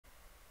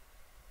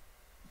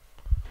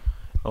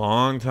A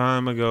long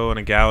time ago in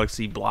a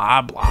galaxy,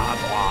 blah, blah,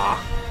 blah.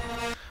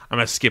 I'm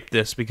going to skip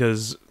this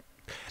because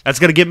that's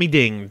going to get me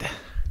dinged.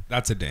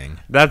 That's a ding.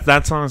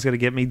 That song's going to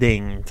get me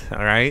dinged,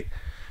 all right?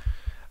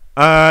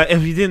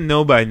 If you didn't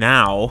know by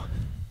now,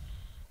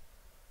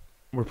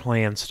 we're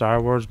playing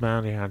Star Wars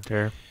Bounty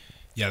Hunter.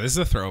 Yeah, this is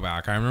a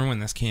throwback. I remember when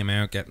this came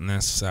out, getting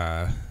this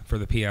for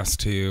the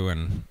PS2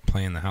 and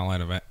playing the hell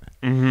out of it.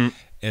 Mm-hmm.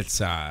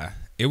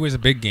 It was a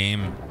big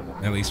game,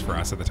 at least for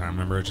us at the time. I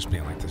remember it just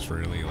being like this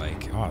really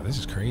like, oh, this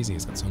is crazy.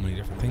 It's got so many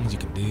different things you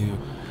can do.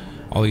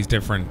 All these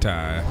different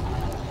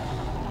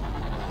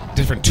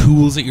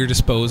tools at your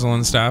disposal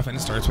and stuff. And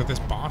it starts with this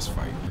boss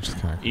fight, which is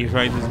kind of You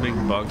fight this big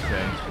bug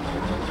thing.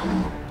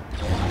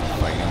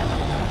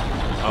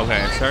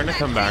 Okay, it's starting to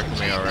come back to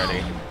me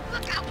already.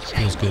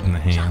 Feels good in the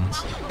hands.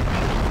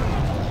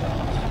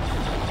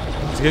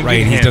 It's a good Right,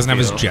 he hand doesn't have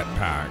his feel.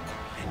 jetpack.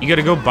 You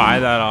gotta go buy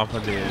that off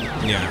of dude.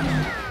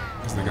 Yeah.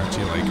 Because they got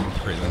you like in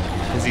prison.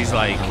 Because he's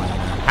like,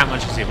 how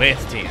much is he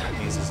worth to you? And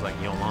he's just like,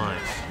 your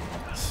life.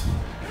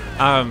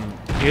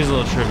 Here's a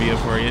little trivia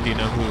for you. Do you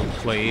know who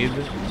played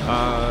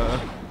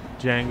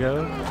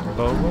Django or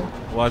Boba?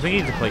 Well, I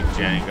think he played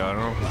Django. I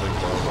don't know if he played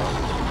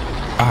Boba.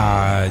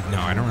 No,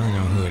 I don't really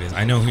know who it is.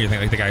 I know who you're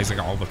thinking, like the guys like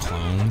all the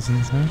clones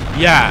and stuff.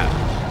 Yeah.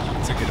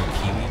 It's like a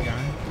Kiwi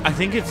guy. I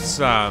think it's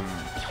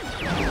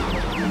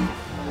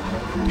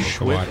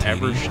Schwip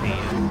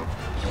Everstein.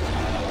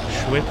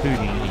 Schwip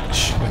Houdini.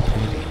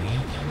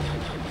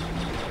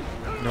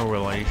 No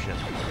relation.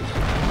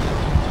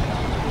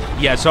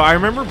 Yeah, so I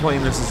remember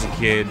playing this as a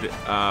kid,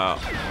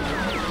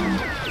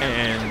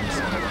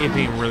 and it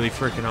being really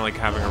freaking out, like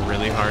having a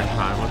really hard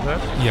time with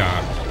it.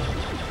 Yeah.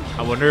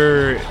 I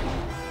wonder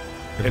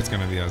if it's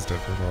gonna be as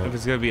difficult. If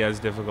it's gonna be as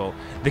difficult.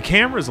 The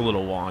camera's a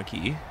little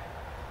wonky.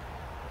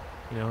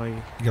 You know,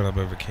 you got a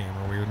bit of a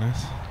camera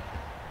weirdness.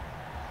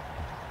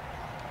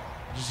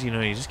 Just you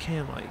just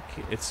can't like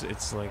it's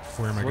like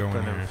where am I going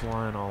and here?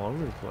 Flying all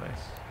over the place.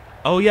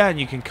 Oh yeah, and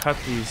you can cut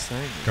these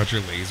things. Got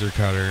your laser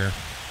cutter.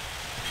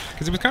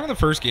 Because it was kind of the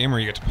first game where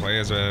you get to play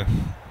as a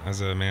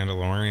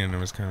Mandalorian. It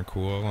was kind of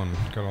cool and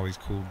got all these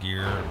cool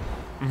gear.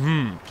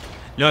 Mm-hmm.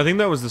 No, I think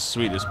that was the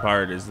sweetest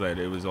part is that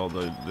it was all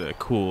the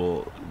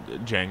cool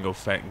Jango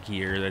Fett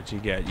gear that you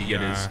get. You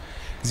get his.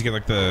 You get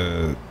like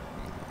the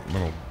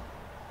little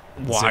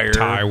wire,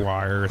 tie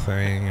wire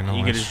thing, and all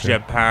you that get his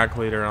shit. jetpack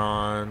later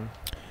on.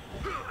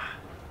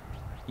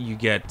 You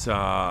get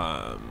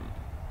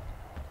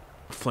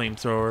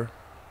flamethrower.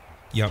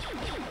 Yep.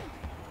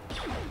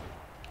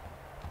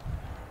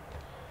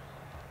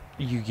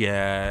 You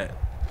get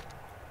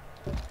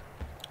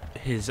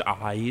his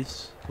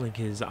eyes, like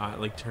his eye,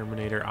 like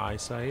Terminator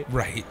eyesight.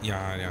 Right.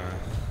 Yeah. Yeah.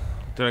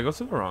 Did I go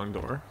through the wrong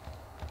door?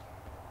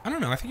 I don't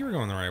know. I think you were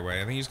going the right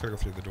way. I think you just gotta go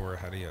through the door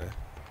ahead of you.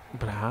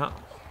 But how?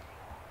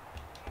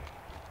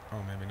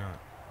 Oh, maybe not.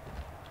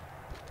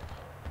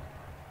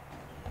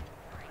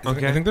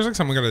 Okay. I think there's like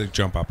something we gotta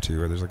jump up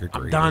to, or there's like a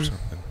grate or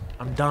something.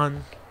 I'm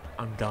done.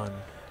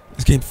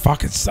 This game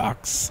fucking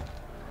sucks.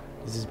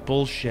 This is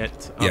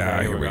bullshit. Okay,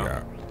 yeah, here we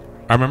go.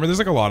 I remember there's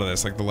like a lot of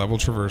this. Like the level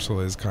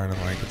traversal is kind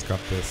of like it's got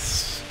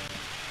this,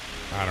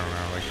 I don't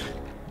know, like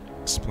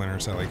Splinter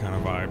Cell-y kind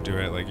of vibe to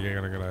it. Like you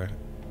gotta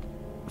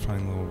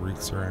find little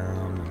routes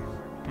around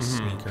and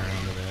sneak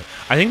around a bit.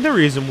 I think the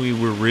reason we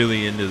were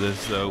really into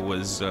this though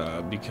was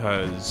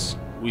because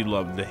we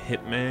loved the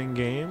Hitman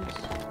games.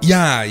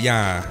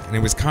 Yeah, and it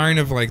was kind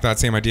of like that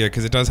same idea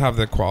because it does have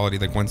the quality.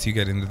 Like once you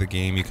get into the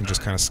game, you can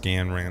just kind of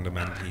scan random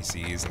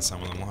NPCs, and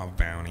some of them will have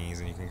bounties,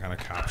 and you can kind of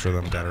capture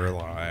them dead or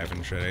alive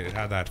and shit. It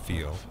had that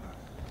feel.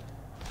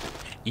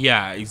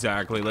 Yeah,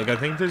 exactly. Like I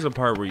think there's a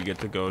part where you get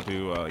to go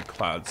to like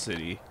Cloud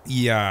City.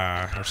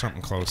 Yeah, or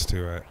something close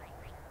to it.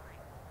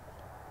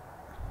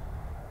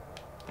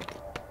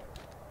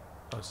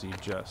 Oh, so you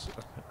just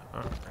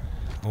all right.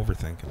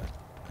 Overthinking it.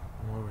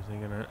 I'm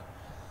overthinking it.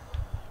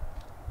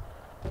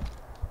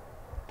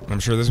 I'm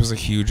sure this was a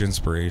huge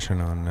inspiration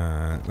on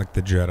like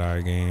the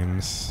Jedi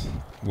games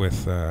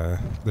with the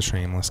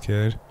Shameless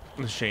Kid.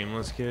 The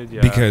Shameless Kid, yeah.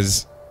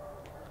 Because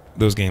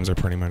those games are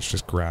pretty much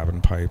just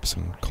grabbing pipes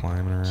and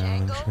climbing around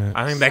and shit.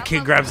 I think that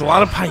kid grabs a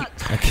lot of pipe.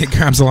 That kid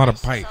grabs a lot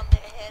of pipe.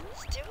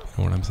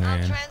 You know what I'm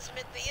saying?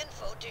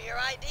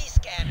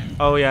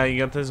 Oh yeah, you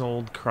got this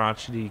old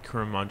crotchety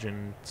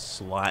curmudgeon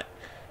slut.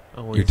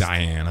 You're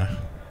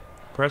Diana.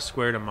 Press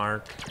square to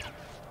mark.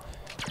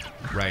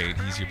 Right,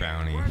 he's your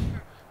bounty.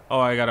 Oh,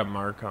 I gotta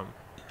mark him.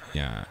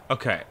 Yeah.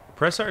 Okay,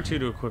 press R2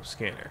 to equip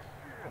scanner.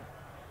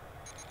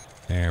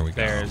 There we go.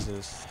 There's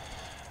this.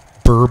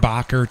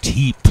 Burbacher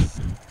Teep.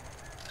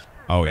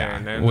 Oh yeah.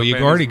 There, well,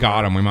 you've already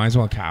got him. We might as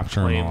well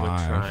capture him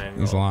alive.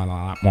 Triangle. He's a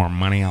lot more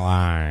money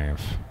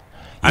alive.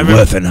 I'm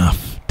worth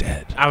enough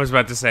dead. I was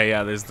about to say,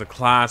 yeah, there's the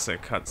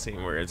classic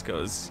cutscene where it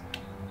goes,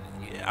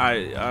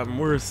 I'm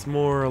worth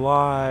more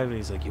alive, and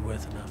he's like, you're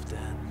worth enough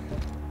dead.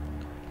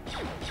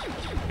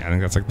 Yeah, I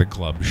think that's like the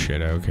Glub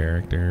Shitto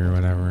character or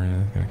whatever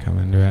is gonna come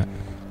into it.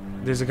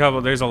 There's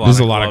a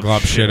lot of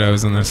Glub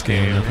Shittos in this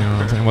game, if you know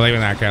what I'm saying. Well, even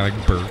that guy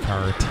like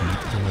Burkhardt Teep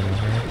or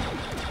whatever.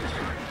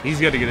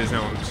 He's got to get his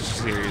own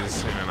series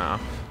soon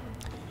enough.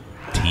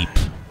 Teep.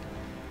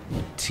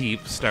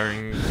 Teep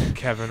starring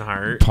Kevin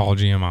Hart. Paul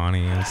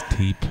Giamatti as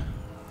Teep.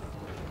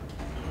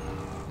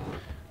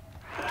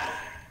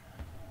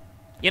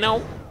 You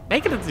know,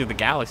 making it through the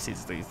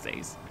galaxies these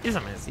days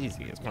isn't as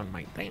easy as one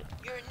might think.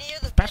 You're near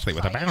the Especially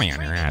with a bounty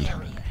on your head.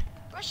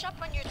 Brush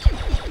up on your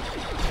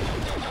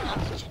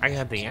teeth. I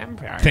got the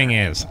Empire. Thing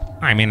is,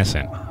 I'm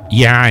innocent.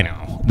 Yeah, I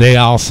know. They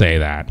all say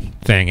that.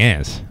 Thing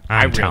is,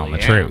 I'm telling the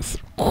truth.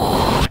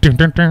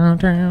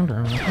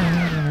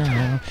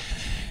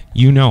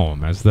 You know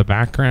him as the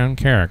background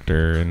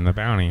character in the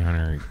bounty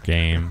hunter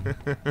game.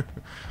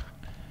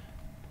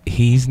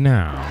 He's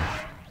now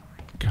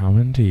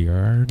coming to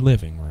your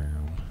living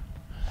room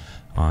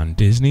on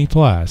Disney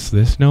Plus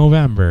this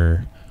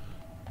November.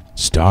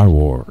 Star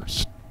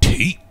Wars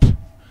Teep.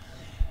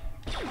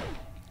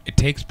 It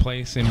takes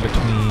place in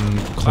between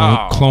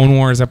Clone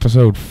Wars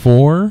Episode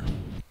 4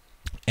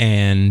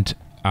 and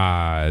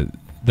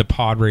the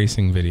pod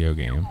racing video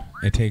game.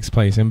 It takes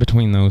place in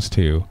between those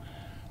two.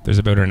 There's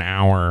about an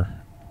hour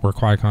where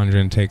Qui-Gon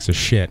Jinn takes a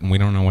shit, and we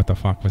don't know what the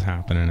fuck was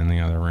happening in the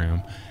other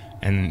room.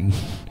 And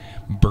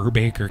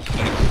Burbaker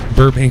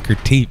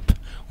Teep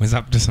was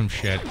up to some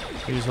shit.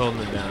 He was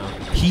holding it down.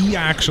 He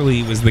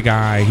actually was the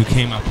guy who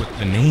came up with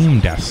the name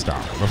Death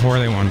Star before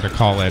they wanted to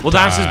call it. Well,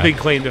 that's his big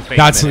claim to fame.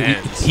 That's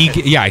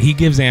he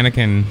gives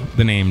Anakin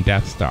the name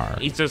Death Star.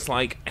 He's just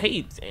like,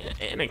 hey,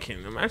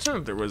 Anakin, imagine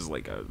if there was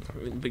like a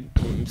big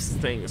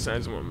thing the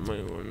size of a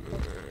moon.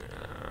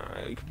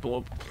 I could blow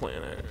up a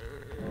planet.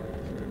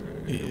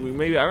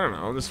 Maybe, I don't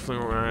know. I'm just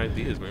throwing around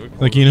ideas. Maybe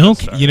like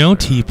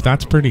Teep.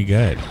 That's pretty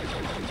good.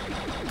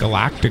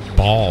 Galactic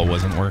Ball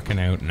wasn't working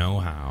out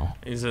no-how.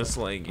 He's just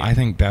like... I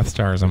think Death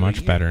Star is a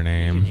much better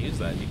name. You can use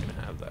that. You can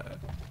have that.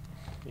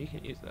 You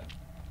can use that.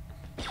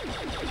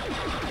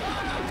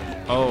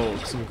 Oh,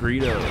 some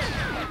Greedos.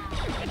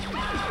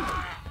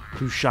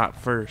 Who shot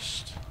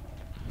first?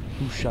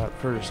 Who shot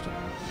first?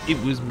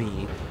 It was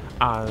me.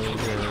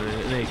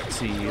 They could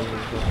see you.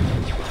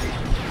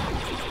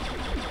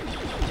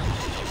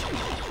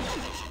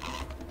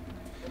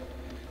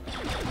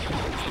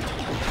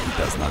 He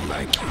does not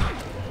like you.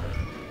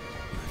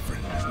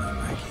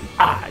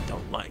 I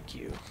don't like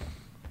you.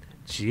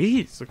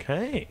 Jeez,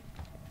 okay.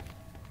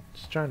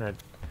 Just trying to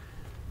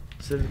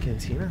sit in the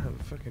cantina, have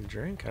a fucking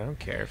drink. I don't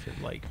care if you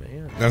like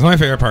me. That's my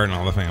favorite part in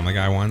all the Family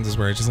Guy ones is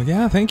where it's just like,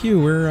 yeah, thank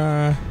you.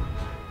 We're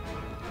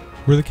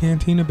the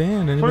Cantina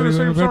band. Anybody Play the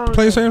same song.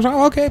 play the same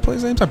song? Okay, play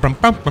the same song. Play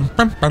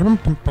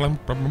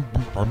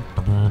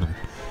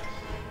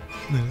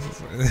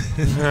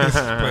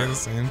the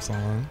same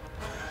song.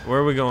 Where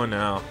are we going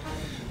now?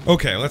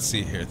 Okay, let's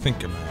see here.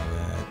 Think about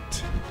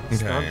it.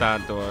 It's Okay. not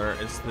that door.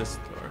 It's this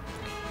door.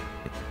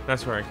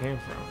 That's where I came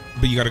from.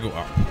 But you gotta go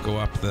up. Go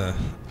up the...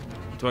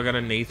 Do I got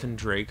a Nathan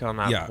Drake on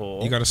that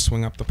pole? You gotta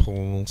swing up the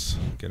poles.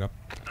 Get up.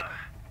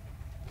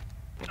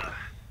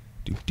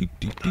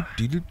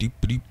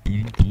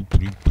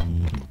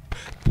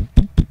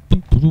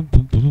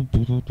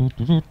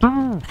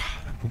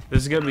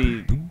 This is gonna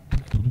be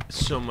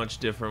so much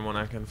different when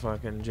I can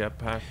fucking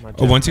jetpack my jetpack.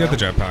 Oh, once you got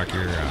the jetpack,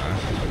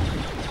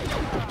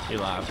 You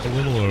laugh. a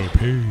little OP.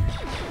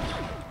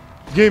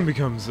 The game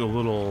becomes a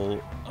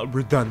little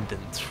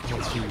redundant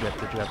once you get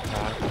the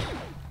jetpack.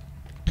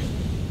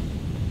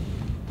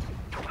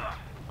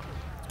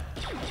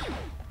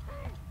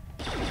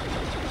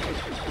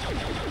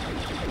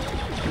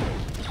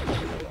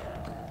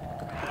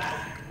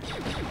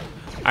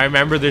 I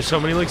remember there's so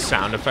many like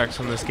sound effects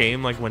from this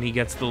game, like when he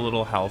gets the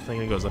little health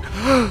thing, he goes like,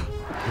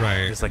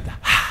 Right. it's like,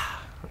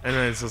 and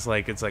then it's just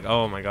like,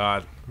 oh my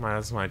god,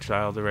 that's my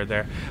childhood right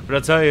there. But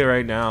I'll tell you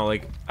right now,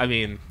 like, I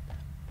mean,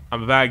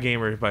 I'm a bad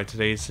gamer by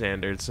today's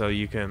standards, so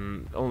you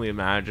can only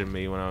imagine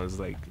me when I was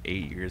like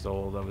 8 years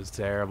old. I was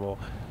terrible,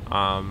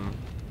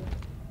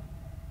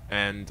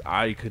 and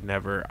I could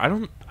never.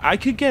 I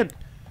could get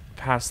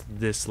past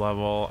this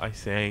level, I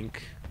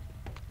think.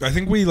 I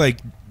think we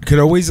could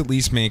always at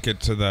least make it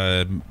to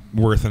the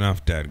worth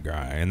enough dead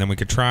guy, and then we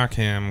could track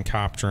him,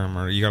 capture him,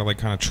 or you gotta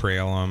kind of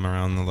trail him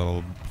around the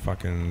little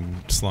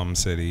fucking slum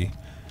city.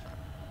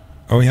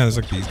 Oh yeah, there's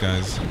like these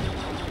guys.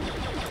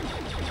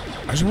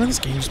 I just remember this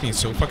game just being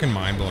so fucking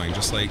mind blowing,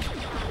 just like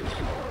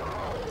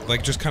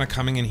just kind of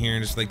coming in here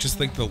and just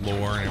like the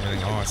lore and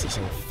everything. Oh, it's this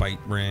little fight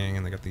ring,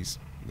 and they got these.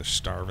 They're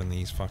starving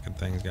these fucking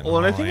things. Well,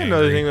 and I think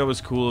another thing that was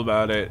cool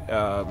about it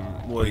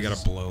was you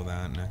gotta blow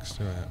that next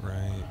to it,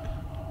 right?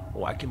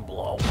 Oh, I can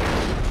blow.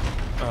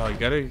 Oh, you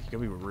gotta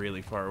be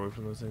really far away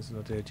from those things to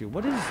not to hit you.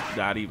 What is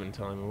that even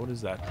telling me? What does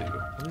that do?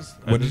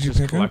 What did you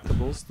pick up?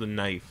 Collectibles? The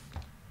knife.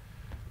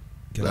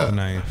 Get the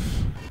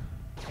knife.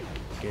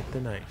 Get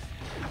the knife.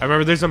 I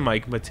remember there's a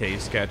Mike Matei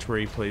sketch where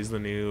he plays the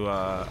new,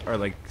 or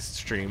like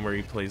stream where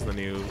he plays the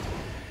new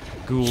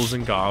ghouls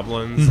and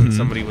goblins, and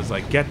somebody was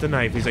like, "Get the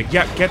knife." He's like,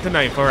 "Yeah, get the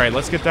knife. All right,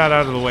 let's get that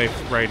out of the way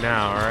right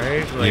now. All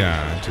right." Like,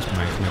 yeah, just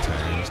Mike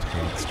Matei just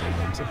hates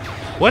streams.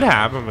 What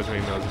happened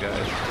between those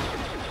guys?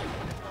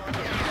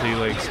 Did he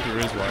like screw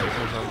his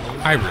wife or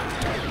something? I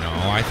really don't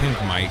know. I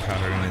think Mike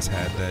had it in his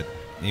head that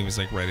he was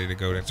like ready to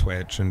go to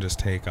Twitch and just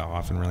take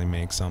off and really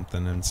make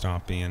something and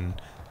stop being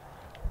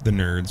the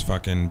nerd's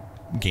fucking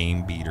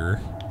game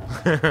beater.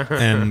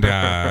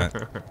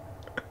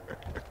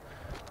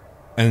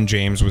 And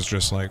James was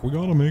just like, we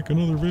gotta make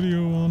another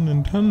video on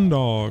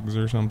Nintendogs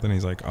or something.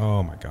 He's like,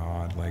 oh my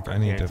god, like I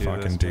need to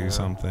fucking do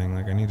something.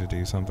 Like I need to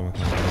do something with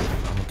my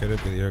life. I'm good at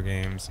video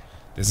games.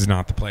 This is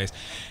not the place.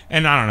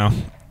 And I don't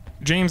know.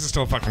 James is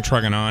still fucking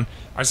trugging on.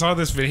 I saw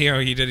this video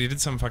he did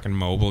some fucking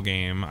mobile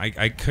game.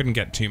 I couldn't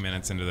get 2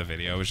 minutes into the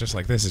video. It was just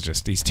like,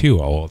 he's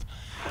too old.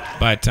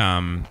 But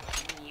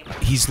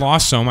he's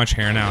lost so much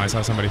hair now. I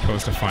saw somebody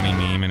post a funny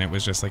meme, and it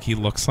was just like he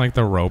looks like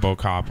the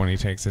RoboCop when he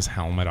takes his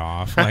helmet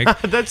off. Like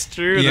that's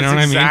true. You know what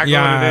I mean?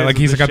 Yeah, like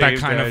he's got that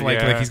kind of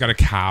like he's got a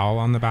cowl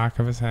on the back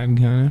of his head.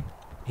 Kind of.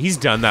 He's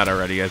done that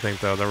already, I think,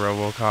 though. The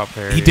RoboCop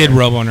hair. He did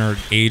Robo Nerd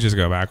ages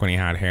ago, back when he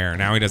had hair.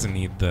 Now he doesn't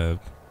need the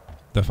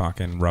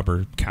fucking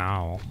rubber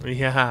cowl.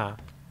 Yeah.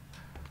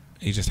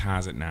 He just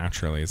has it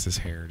naturally. It's his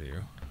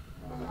hairdo.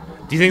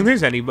 Do you think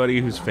there's anybody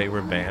whose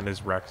favorite band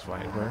is Rex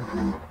Viper?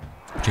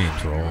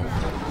 James Roll.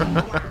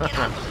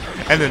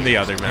 And then the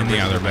other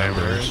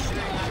members.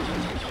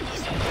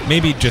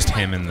 Maybe just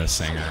him and the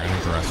singer. I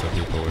think the rest of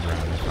the people would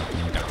rather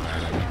fucking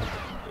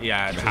die.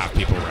 Yeah. Half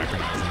people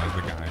recognize him as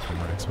the guy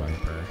from Rex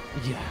Viper.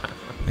 Yeah.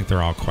 I think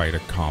they're all quite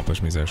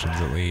accomplished musicians,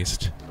 at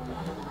least.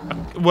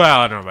 Well,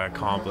 I don't know about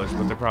accomplished,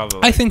 but they're probably.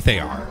 I think they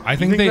are. I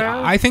think they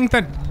are? I think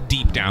that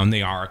deep down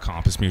they are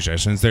accomplished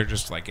musicians. They're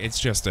just like, it's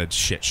just a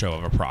shit show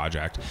of a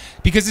project.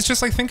 Because it's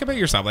just like, think about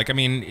yourself. Like, I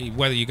mean,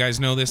 whether you guys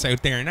know this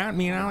out there or not,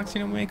 me and Alex,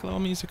 we make a little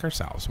music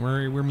ourselves.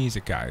 We're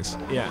music guys.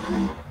 Yeah.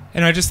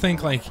 And I just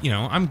think, like,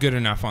 I'm good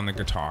enough on the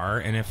guitar,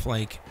 and if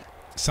like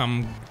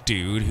some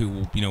dude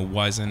who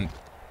wasn't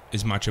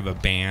as much of a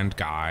band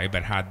guy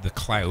but had the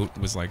clout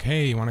was like,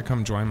 hey, you want to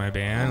come join my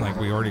band? Like,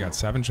 we already got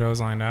 7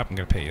 shows lined up. I'm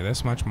gonna pay you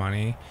this much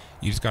money.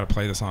 You just got to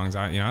play the songs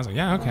out. I was like,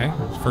 yeah, okay.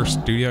 First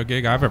studio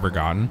gig I've ever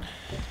gotten.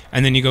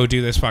 And then you go do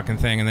this fucking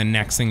thing, and then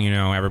next thing you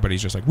know,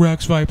 everybody's just like,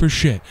 Rex Viper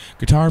shit,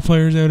 guitar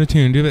player's out of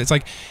tune. Do it. It's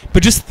like,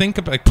 but just think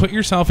about, like, put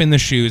yourself in the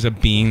shoes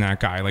of being that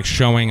guy, like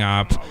showing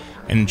up,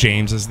 and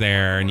James is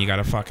there, and you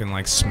gotta fucking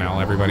like smell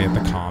everybody at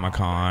the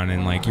Comic-Con,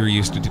 and like you're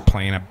used to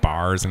playing at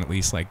bars and at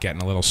least like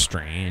getting a little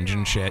strange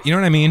and shit. You know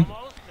what I mean?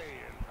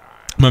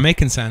 Am I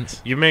making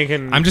sense?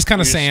 I'm just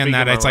kind of saying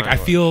that it's like I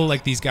feel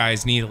like these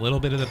guys need a little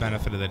bit of the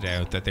benefit of the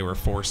doubt that they were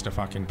forced to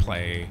fucking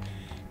play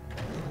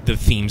the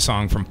theme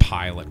song from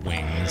Pilot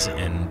Wings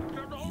and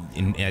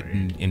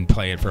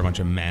play it for a bunch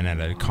of men at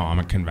a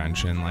comic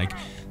convention. Like,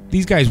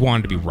 these guys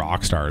wanted to be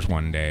rock stars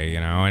one day,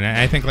 and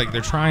I think like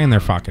they're trying their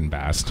fucking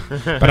best.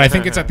 But I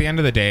think it's at the end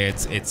of the day,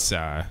 it's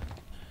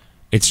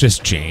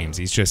just James.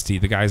 He's just the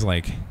guy's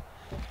like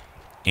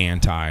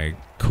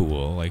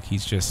anti-cool. Like,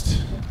 he's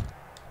just,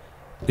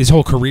 his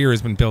whole career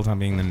has been built on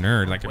being the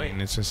nerd. Like, I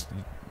mean, it's just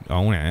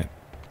own it.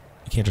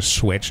 You can't just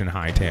switch and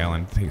hightail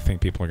and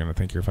think people are gonna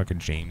think you're fucking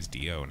James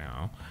Dio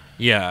now.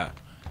 Yeah.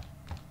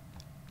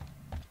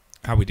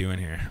 How we doing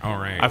here? All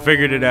right. I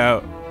figured it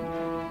out.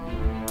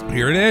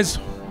 Here it is.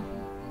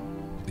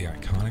 The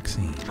iconic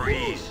scene.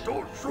 Freeze!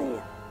 Don't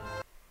shoot!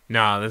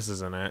 Nah, this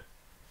isn't it.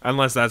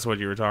 Unless that's what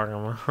you were talking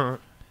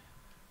about.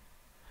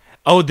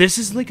 Oh, this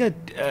is like a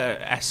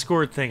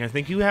escort thing. I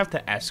think you have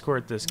to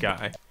escort this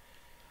guy.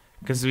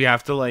 Because we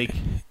have to, like...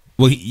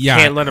 Well, yeah.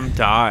 Can't let him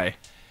die.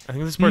 I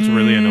think this part's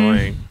really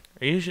annoying.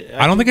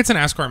 I don't think it's an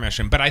escort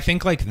mission, but I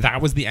think like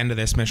that was the end of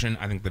this mission.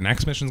 I think the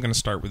next mission is going to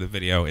start with a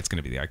video. It's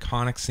going to be the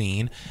iconic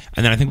scene.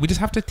 And then I think we just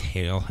have to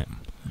tail him.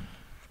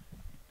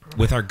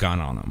 With our gun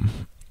on him.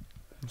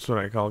 That's what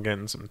I call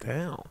getting some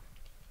tail.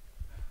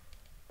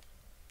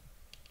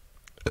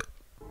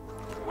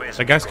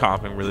 That guy's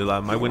coughing really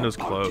loud. My window's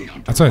closed.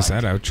 That's what I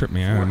said. It would trip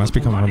me out. It must be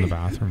coming from the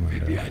bathroom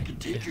window. Maybe I can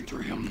take you to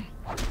him.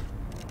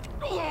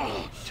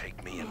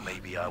 Take me and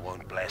maybe I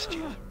won't blast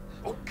you.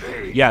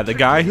 Okay. Yeah, the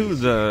guy who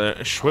the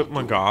Schwip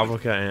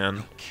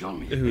McGovican,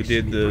 who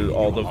did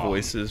all the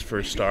voices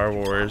for Star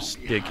Wars,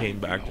 came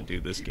back to do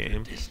this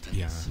game.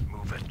 Yeah.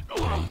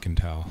 Yeah, you can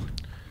tell.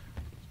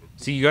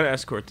 See, you gotta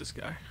escort this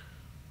guy.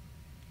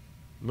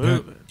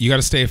 Move it. You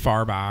gotta stay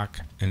far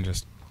back and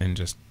just.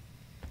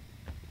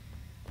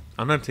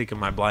 I'm not taking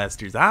my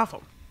blasters off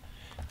him.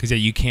 Because, yeah,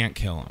 you can't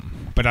kill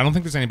him. But I don't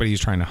think there's anybody who's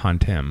trying to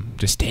hunt him.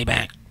 Just stay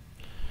back.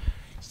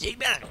 Stay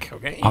back,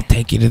 okay? I'll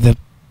take you to the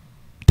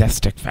Death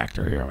Stick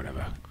factory or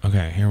whatever.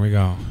 Okay, here we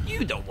go.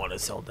 You don't want to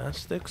sell Death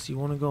Sticks. You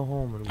want to go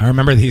home. And I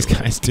remember these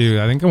guys, too.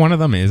 I think one of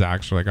them is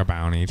actually like a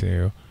bounty,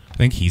 too. I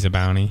think he's a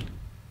bounty.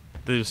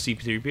 The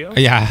C-3PO?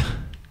 Yeah.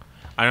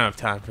 I don't have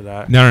time for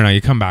that. No.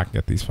 You come back and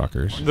get these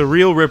fuckers. The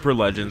real Ripper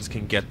Legends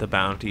can get the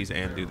bounties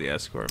and do the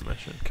escort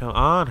mission. Come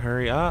on,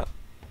 hurry up.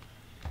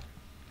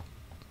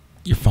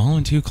 You're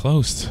falling too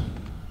close.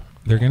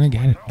 They're gonna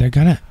get it. They're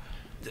gonna.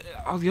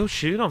 I'll go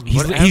shoot him.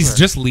 He's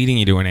just leading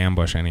you to an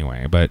ambush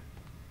anyway, but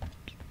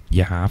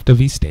you have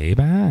to stay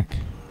back.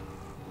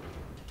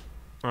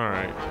 All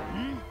right.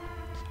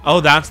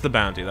 Oh, that's the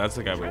bounty. That's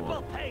the guy we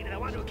want.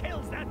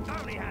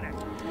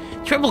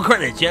 Triple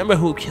credits. You remember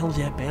who kills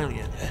that bounty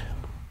hunter?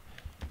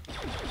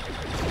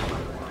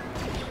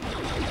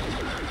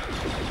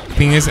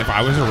 Thing is, if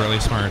I was a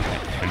really smart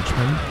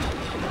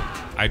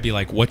henchman, I'd be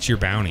like, "What's your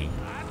bounty?"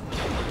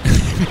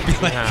 Be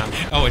like,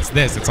 Yeah. "Oh, it's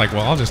this." It's like,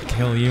 "Well, I'll just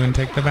kill you and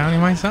take the bounty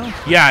myself."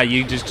 Yeah,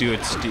 you just do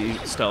it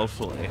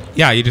stealthily.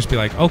 Yeah, you just be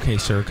like, "Okay,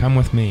 sir, come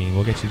with me.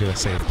 We'll get you to a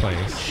safe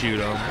place." Shoot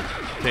him.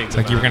 It's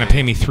like you were gonna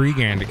pay me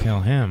 $3,000 to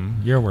kill him.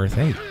 You're worth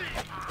 $8.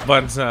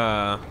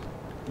 But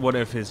what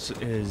if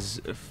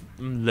his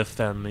La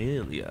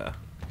Familia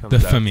comes The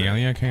after?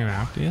 Familia came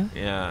after you.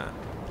 Yeah.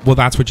 Well,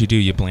 that's what you do.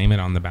 You blame it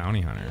on the bounty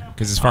hunter,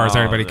 because as far as Oh,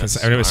 everybody, that's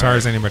as far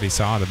as smart. anybody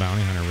saw, the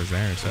bounty hunter was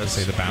there. So you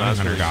say the bounty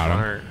hunter very got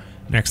smart. him.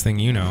 Next thing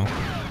you know,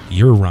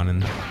 you're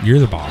running. You're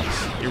the boss.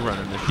 You're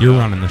running the show. You're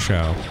running the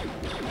show,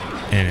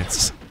 and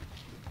it's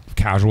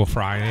casual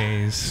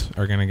Fridays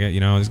are gonna get.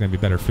 There's gonna be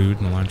better food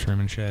in the lunchroom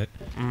and shit.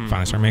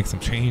 Finally start making some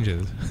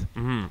changes.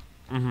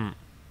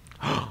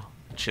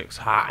 Chick's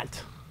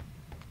hot.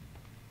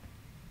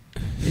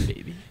 Hey,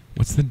 baby.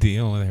 What's the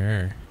deal with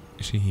her?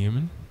 Is she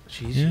human?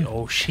 She's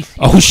Yeah.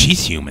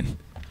 she's human.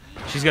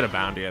 she's got a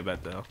bounty, I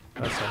bet though.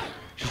 That's her.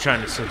 She's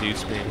trying to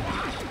seduce me.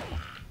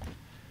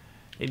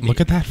 Hey, Look baby.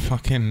 at that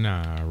fucking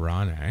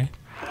run, eh?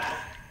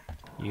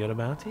 You got a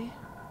bounty?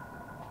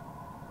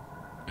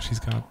 She's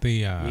got the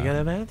You got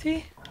a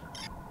bounty?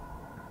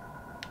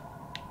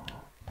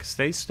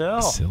 Stay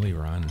still. silly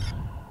run.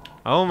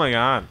 Oh my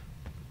god.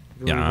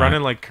 You're Yeah,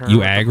 running like Kermit you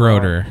the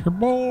aggroed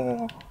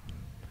Frog.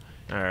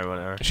 her. Alright,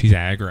 whatever. She's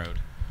aggroed.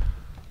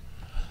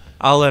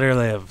 I'll let her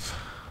live.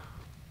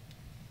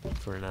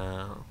 For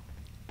now.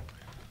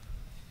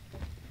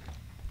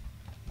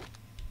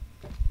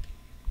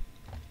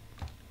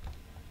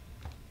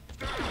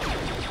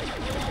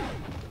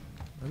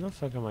 Where the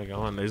fuck am I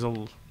going? There's a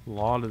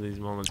lot of these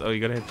moments. Oh, you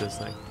gotta hit this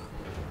thing.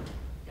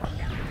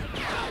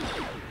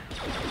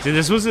 See,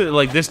 this was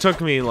this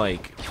took me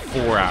like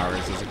 4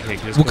 hours as a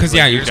kid. Well, because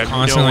like, you're just got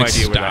constantly no like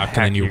idea where the stuck, and heck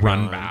then you you're run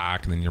going.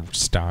 back, and then you're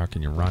stuck,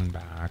 and you run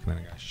back, and then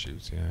a guy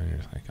shoots you, and you're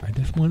just like, I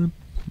just want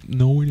to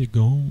know where to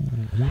go.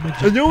 Where my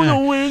I don't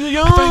know where to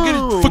go. If I get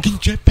a fucking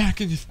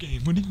jetpack in this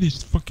game, what is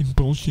this fucking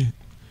bullshit?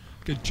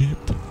 Get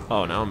jetpack.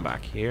 Oh, now I'm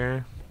back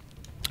here.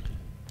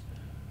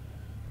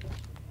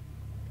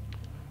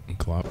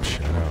 Club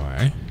Shadow,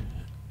 eh?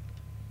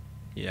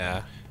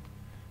 Yeah.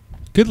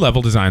 Good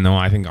level design, though.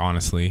 I think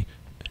honestly,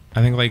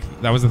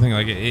 like that was the thing.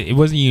 Like it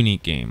was a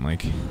unique game.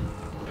 Like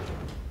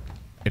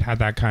it had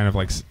that kind of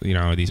like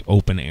these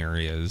open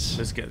areas.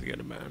 This guy's got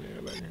a bounty,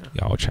 but yeah.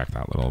 Y'all check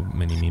that little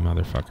mini me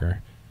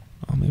motherfucker.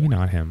 Oh, maybe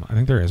not him. I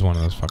think there is one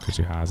of those fuckers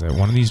who has it.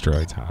 One of these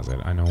droids has it.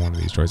 I know one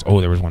of these droids.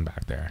 Oh, there was one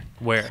back there.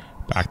 Where?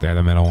 Back there,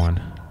 the middle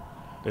one.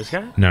 This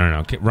guy?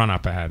 No. Run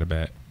up ahead a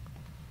bit.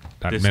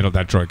 That This-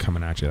 that droid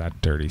coming at you.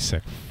 That dirty,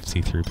 sick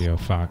C-3PO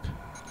fuck.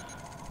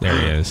 There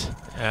he is.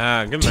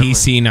 Yeah, good memory.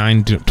 TC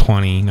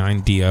 920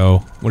 9DO.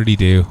 What did he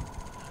do?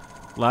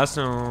 Last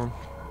known.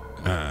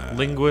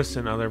 Linguists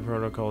and other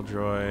protocol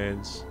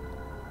droids.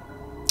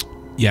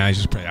 Yeah, I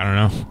just I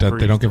don't know.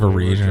 They don't give a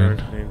region.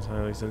 Contains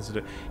highly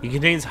sensitive. He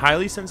contains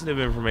highly sensitive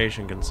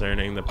information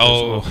concerning the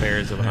personal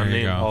affairs of there you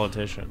unnamed go.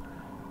 politician.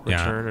 Yeah.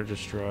 Return or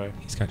destroy.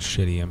 He's got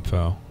shitty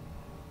info.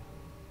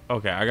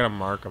 Okay, I gotta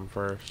mark him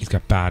first. He's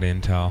got bad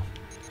intel.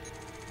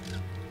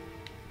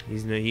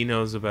 He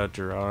knows about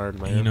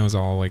Gerard, man. He knows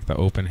all like the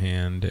open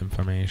hand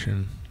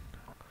information.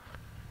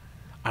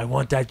 I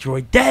want that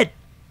droid dead.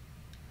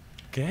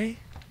 Okay,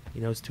 he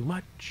knows too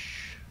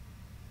much.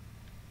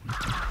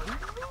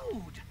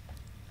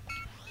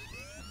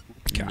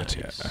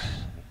 Gotcha. Nice.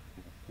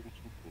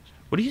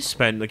 What do you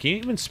spend? Like, can you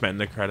even spend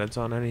the credits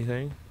on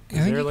anything? I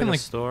think there you like can, a like,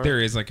 store?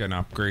 there is like an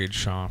upgrade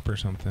shop or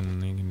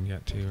something you can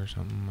get to or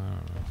something. I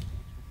don't know.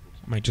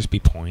 Might just be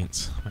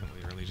points. Might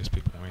literally just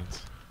be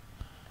points.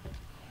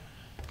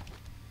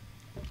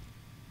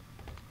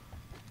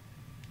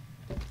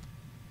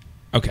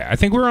 Okay, I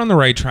think we're on the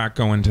right track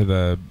going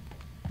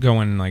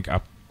like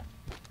up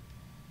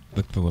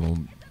like the little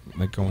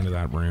like going to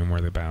that room where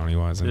the bounty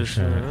was and This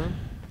shit. room?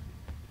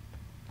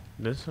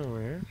 This over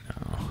here?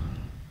 No.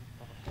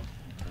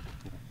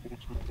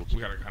 We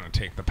gotta kind of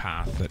take the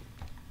path that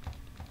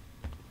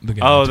the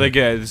guy Oh, took. the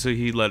guy. So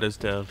he let us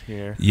down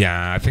here.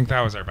 Yeah, I think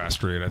that was our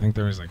best route. I think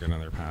there was like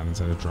another path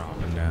instead of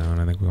dropping down.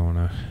 I think we want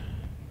to.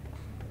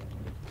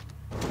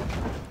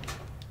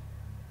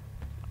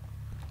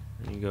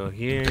 You go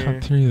here.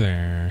 Cut through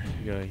there.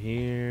 You go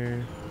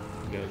here.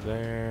 You go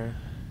there.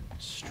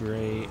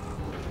 Straight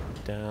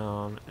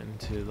down and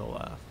to the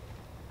left.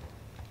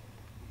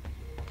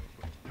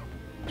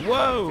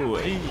 Whoa!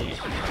 Hey.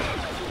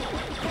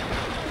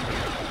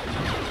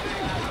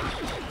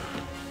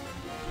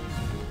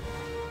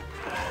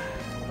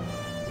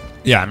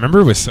 Yeah, I remember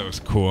it was so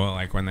cool.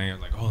 Like when they were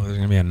like, "Oh, there's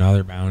gonna be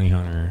another bounty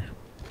hunter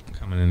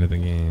coming into the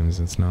games.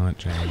 It's not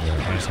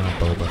Django. Or it's not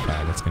Boba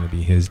Fett. It's gonna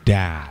be his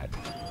dad."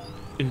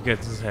 Who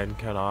gets his head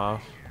cut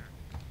off?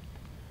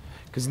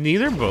 Because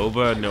neither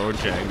Boba nor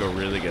Django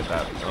really get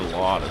that a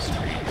lot of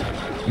screen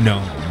time. No.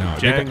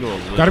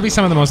 Django Got to be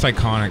some of the most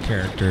iconic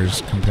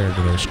characters compared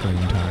to their screen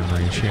time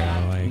ratio.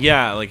 Like,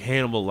 Yeah, like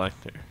Hannibal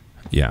Lecter.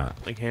 yeah.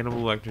 Like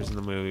Hannibal Lecter's in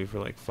the movie for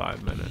like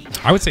 5 minutes.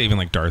 I would say even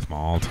like Darth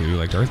Maul too.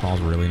 Like Darth Maul's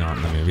really not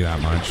in the movie that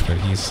much, but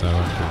he's so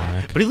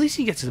iconic. But at least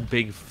he gets a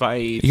big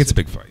fight. He gets a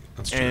big fight.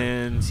 That's true.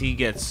 And he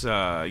gets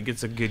a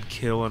good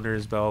kill under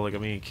his belt. Like, I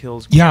mean, he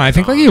kills. Yeah, I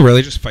think like Qui-Gon. you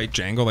really just fight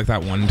Django like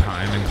that one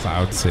time in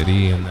Cloud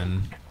City, and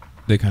then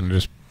they kind of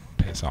just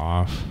piss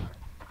off.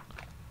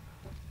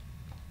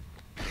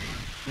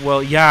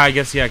 Well, yeah, I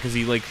guess because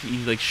he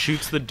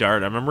shoots the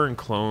dart. I remember in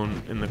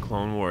the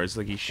Clone Wars,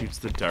 like he shoots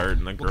the dart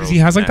and the girl. Because he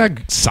has like that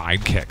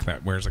sidekick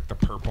that wears like the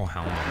purple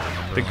helmet.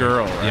 The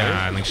girl, right?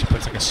 Yeah, and like she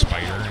puts like a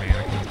spider in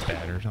Anakin's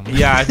bed or something.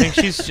 Yeah, I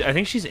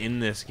think she's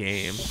in this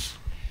game.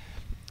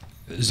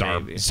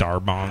 Maybe.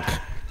 Zarbonk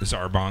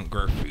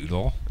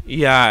Garfoodle.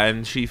 Yeah,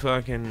 and she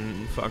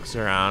fucking fucks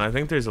around. I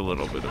think there's a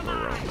little bit of a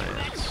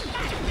romance.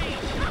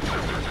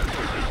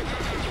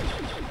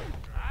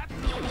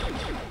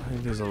 I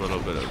think there's a little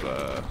bit of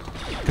a...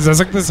 Because that's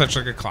like such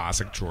like a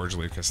classic George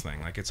Lucas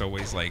thing. Like it's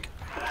always like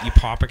you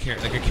pop a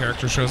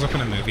character shows up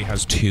in a movie,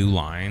 has 2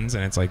 lines,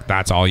 and it's like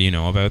that's all you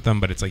know about them.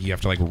 But it's like you have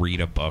to like read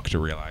a book to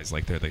realize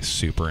like they're like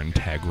super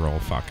integral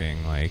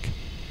fucking like...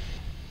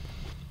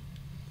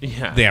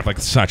 Yeah. They have like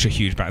such a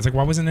huge... It's like,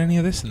 why wasn't any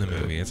of this in the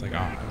movie? It's like,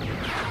 oh...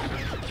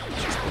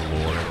 It's just the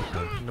lore.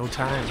 No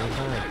time.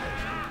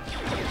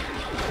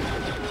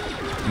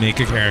 Make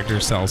a character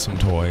sell some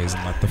toys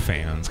and let the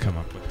fans come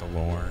up with the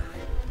lore.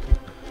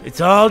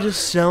 It's all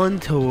just selling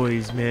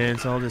toys, man.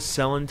 It's all just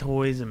selling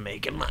toys and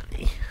making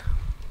money.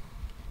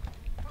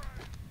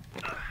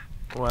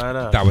 What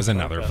up? That was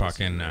another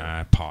fucking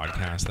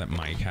podcast that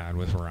Mike had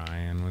with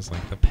Ryan, was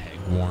like the peg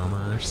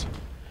warmers.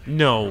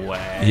 No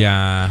way.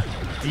 Yeah.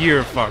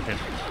 You're fucking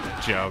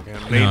joking.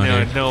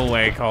 No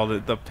way called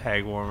it the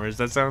peg warmers.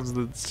 That sounds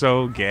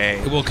so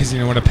gay. Well, because you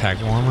know what a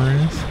peg warmer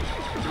is?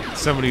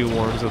 Somebody who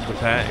warms up the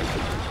peg.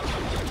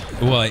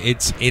 Well,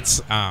 it's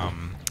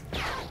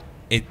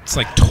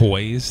like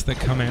toys that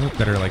come out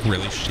that are like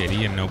really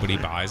shitty and nobody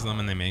buys them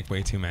and they make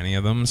way too many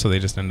of them, so they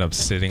just end up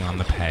sitting on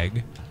the peg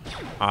in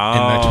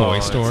the toy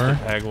store. It's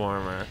the peg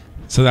warmer.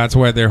 So that's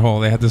why they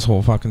had this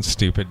whole fucking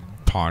stupid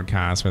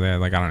podcast where they had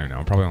like, I don't even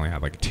know, probably only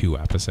had like 2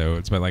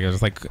 episodes, but like it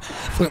was like,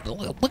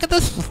 look at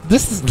this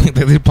is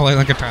they probably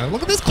like a trailer.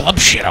 Look at this club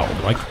shit out.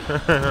 Like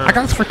I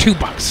got this for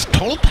 $2.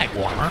 Total peg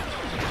warmer.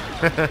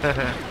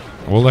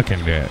 We'll look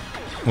into it.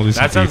 We'll do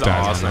some That sounds deep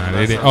dives awesome. on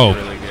That that. sounds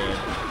really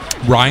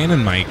good. Ryan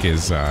and Mike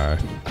is They are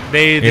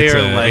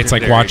legendary. it's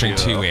like watching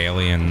duo. 2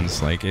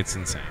 aliens. Like it's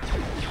insane.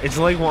 It's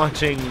like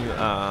watching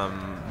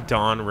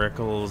Don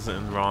Rickles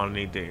and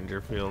Rodney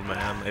Dangerfield,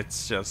 man.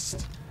 It's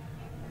just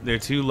they're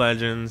 2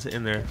 legends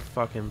in their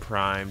fucking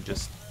prime,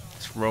 just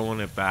throwing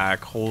it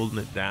back, holding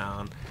it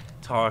down,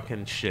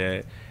 talking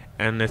shit,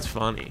 and it's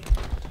funny.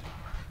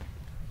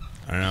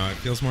 I don't know. It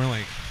feels more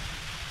like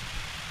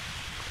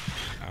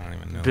I don't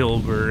even know. Bill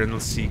Burr and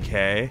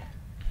CK.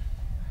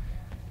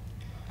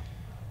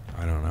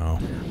 I don't know.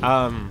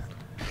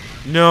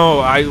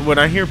 No, when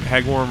I hear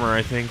peg warmer,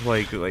 I think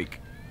like a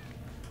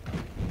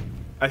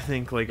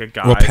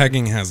guy. Well,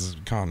 pegging has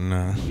gotten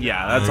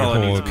yeah, that's all it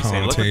needs to be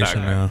saying. Look at that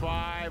guy. now.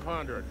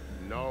 500,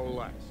 no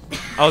less.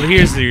 Oh,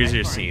 here's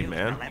your scene,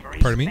 man.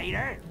 Pardon me?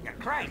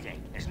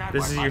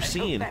 This is your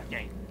scene.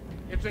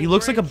 He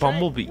looks like a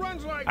bumblebee.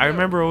 I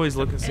remember always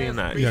seeing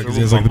that. Yeah, He's because a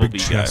he has like the big bumblebee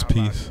chest guy.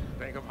 piece.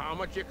 Think of how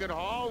much you could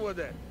haul with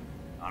it.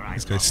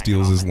 This guy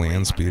steals his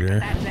land speeder,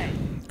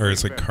 or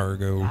it's like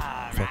cargo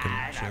fucking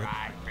shit.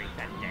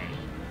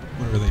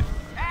 Whatever they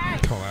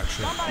call that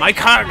shit. My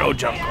cargo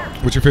jungle.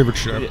 What's your favorite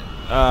ship?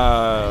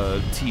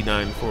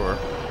 T94.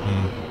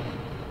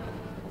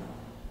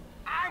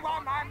 I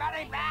want my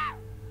money back.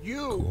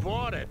 You Cool.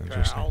 bought it,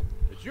 Interesting. pal.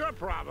 It's your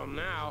problem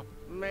now.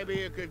 Maybe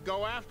you could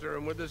go after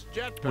him with this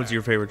jetpack. What's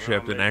your favorite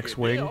ship? I'll An make you a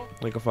X-wing, deal.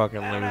 like a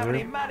fucking laser.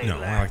 No,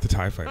 I like the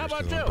TIE fighters How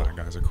because about the you? bad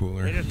guys are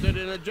cooler. Interested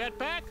in a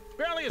jetpack?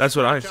 Barely a That's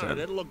what I scratch on said.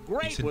 it. It'll look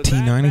great said with that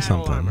T90 battle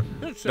something. armor.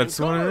 It's That's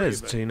same what it color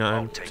is. even.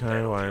 T9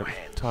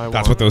 Taiwan.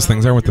 That's what those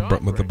things are with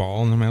the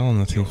ball in the middle and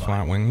the 2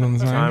 flat wings on the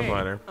TIE side.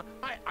 fighter.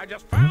 I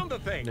just found the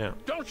thing. Yeah.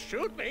 Don't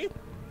shoot me.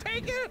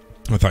 Take it.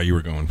 I thought you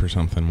were going for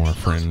something more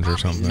fringe or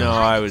something. No,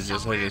 I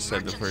just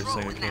said the first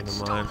thing that came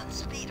to mind.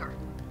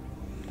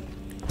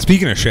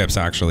 Speaking of ships,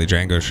 actually,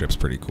 Django's ship's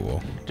pretty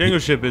cool.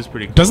 Django's ship is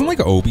pretty cool. Doesn't like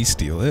Obi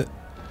steal it?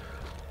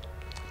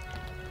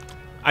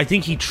 I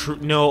think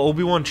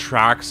Obi-Wan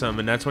tracks him,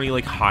 and that's when he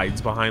like hides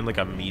behind like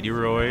a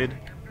meteoroid.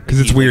 Because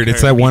it's He's, weird. like,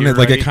 It's that one that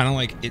like it meteorite. kind of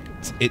like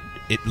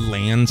it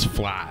lands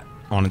flat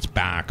on its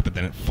back, but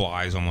then it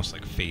flies almost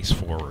like face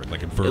forward,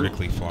 like it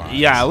vertically flies.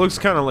 Yeah, it looks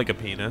kind of like a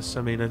penis.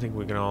 I mean, I think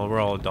we're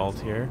all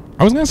adults here.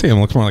 I was gonna say it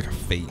looks more like a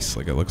face,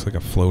 like it looks like a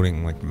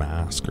floating like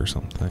mask or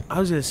something. I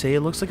was gonna say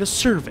it looks like a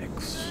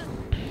cervix.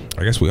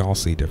 I guess we all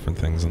see different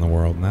things in the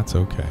world, and that's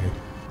okay.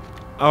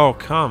 Oh,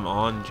 come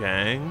on,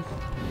 Jang.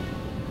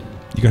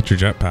 You got your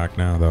jetpack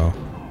now, though.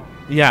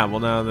 Yeah, well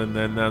now then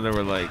they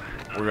were like,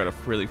 we're gonna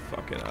really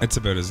fuck it up. It's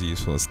about as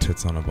useful as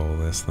tits on a bowl.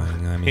 This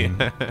thing, I mean.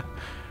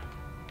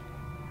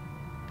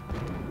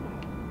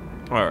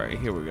 All right,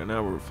 here we go.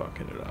 Now we're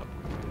fucking it up.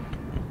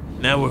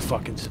 Now we're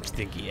fucking some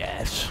stinky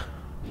ass.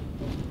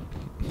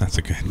 That's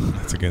a good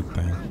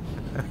thing.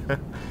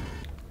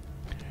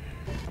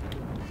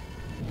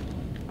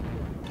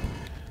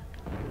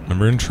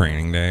 Remember in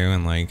Training Day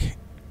when like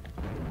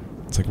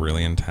It's like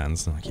really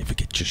intense. And like, you ever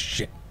get your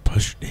shit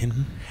pushed in?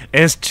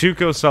 And it's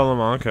Tuco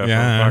Salamanca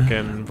Yeah. from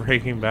fucking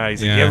Breaking Bad.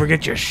 He's like, Yeah. you ever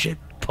get your shit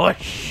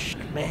pushed,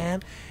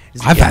 man?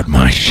 He's like, I've "Yeah." had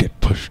my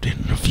shit pushed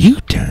in a few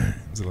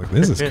times. Like,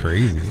 this is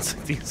crazy. It's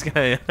like these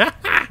guys.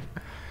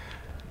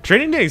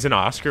 Training Day is an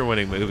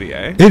Oscar-winning movie,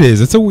 eh? It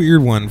is. It's a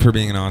weird one for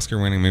being an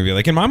Oscar-winning movie.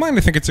 Like in my mind,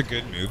 I think it's a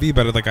good movie,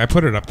 but like I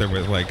put it up there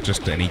with like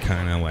just any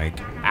kind of like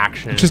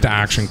Action. just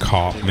action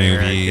cop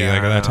generic, movie. yeah, Like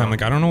at I that time, know.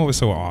 like I don't know what was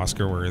so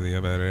Oscar-worthy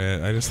about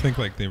it. I just think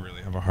like they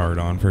really have a hard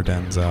on for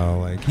Denzel.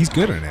 Like he's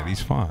good in it.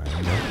 He's fine.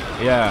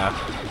 But Yeah.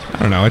 I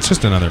don't know. It's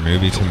just another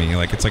movie to me.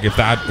 Like it's like if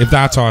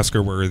that's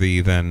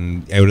Oscar-worthy,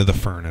 then Out of the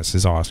Furnace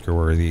is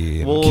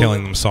Oscar-worthy. And Well,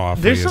 Killing Them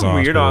Softly There's is some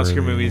weird Oscar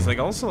Oscar-worthy. movies, like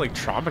also like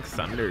Tropic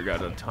Thunder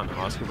got a ton of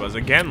Oscar buzz.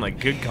 Again, like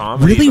good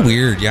comedy. Really but-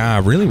 weird,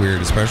 yeah, really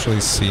weird, especially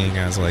seeing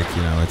as like,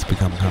 you know, it's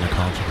become kind of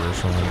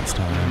controversial in its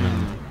time.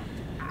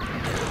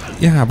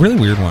 And yeah, really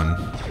weird one.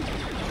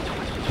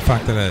 The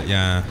fact that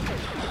yeah,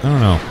 I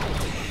don't know.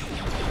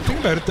 The thing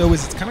about it though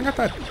is it's kind of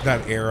got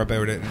that air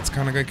about it. It's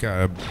kind of like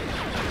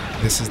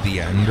this is the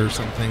end or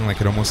something.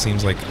 Like it almost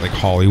seems like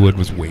Hollywood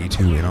was way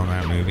too in on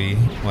that movie.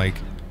 Like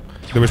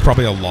there was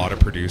probably a lot of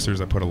producers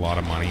that put a lot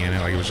of money in it.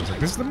 Like it was just like,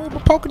 this is the movie,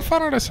 we're poking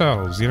fun at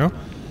ourselves, you know?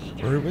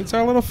 Or it's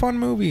our little fun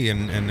movie,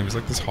 and it was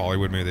like this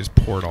Hollywood movie. They just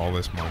poured all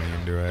this money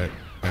into it,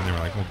 and they were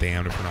like, "Well,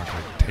 damned if we're not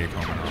going to take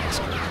home an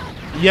Oscar,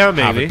 and Yeah, have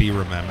it maybe. be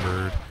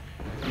remembered."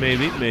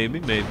 Maybe.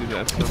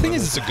 That's The thing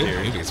is, it's a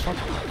good movie. It's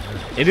fucking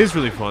good. It is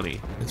really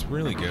funny. It's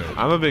really good.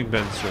 I'm a big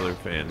Ben Stiller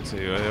fan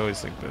too. I always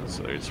think Ben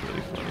Stiller is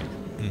really funny.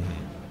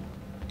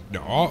 Mm-hmm.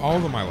 No, all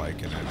of them I like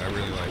in it. I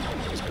really like all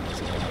those guys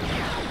a lot.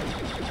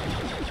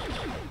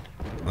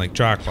 Like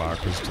Jack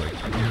Black was like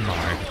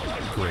my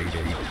grade 8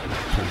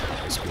 through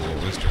high school.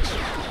 It was just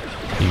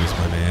he was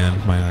my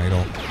man, my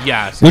idol.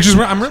 Yes. Which is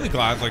I'm really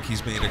glad like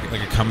he's made a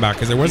comeback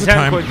because there was He's a had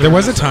time quite the there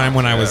was a renaissance, time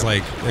when I was yeah.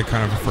 like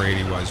kind of afraid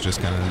he was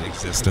just gonna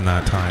exist in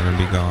that time and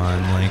be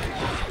gone. Like,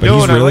 but No,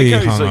 he's and really I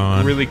like how he's hung like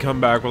on. really come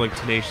back with like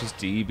Tenacious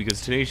D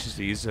because Tenacious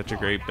D is such a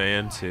great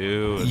band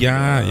too. And,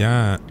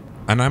 Yeah.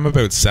 And I'm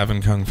about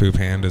 7 Kung Fu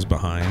Pandas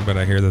behind, but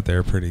I hear that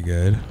they're pretty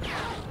good.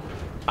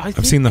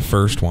 I've seen the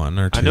first one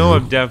or 2. I know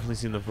I've definitely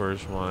seen the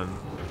first one.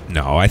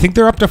 No, I think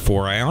they're up to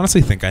 4. I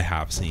honestly think I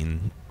have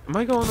seen Am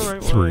I going the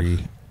right 3.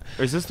 way?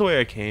 Or is this the way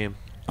I came?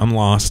 I'm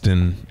lost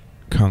in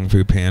Kung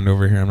Fu Panda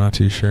over here. I'm not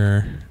too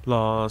sure.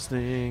 Lost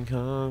in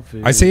Kung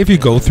Fu. I say if you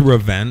go through a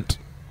vent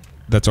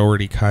that's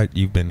already cut,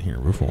 you've been here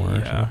before.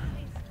 Yeah.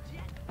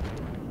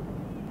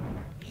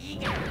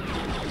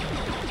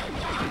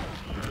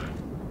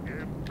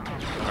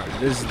 Alright,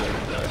 this is the.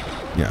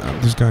 Yeah,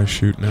 this guy's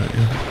shooting at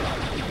you.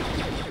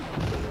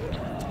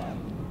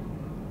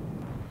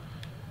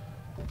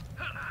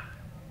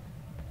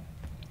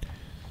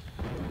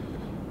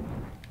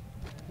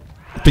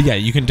 But yeah,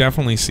 you can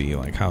definitely see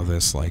like how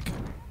this like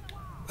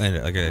an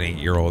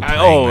 8-year-old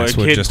playing a this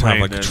would kid just have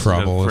playing like this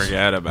trouble. would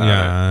forget about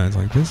yeah, it's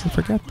like this.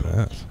 Forget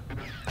this.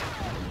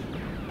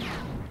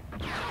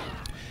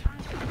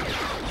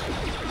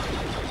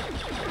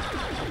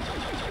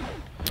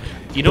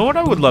 You know what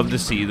I would love to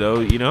see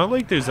though? You know,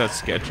 like there's that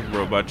sketch in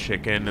Robot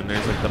Chicken, and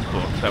there's like the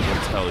book that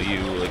will tell you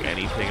like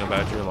anything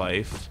about your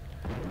life.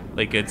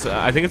 Like it's,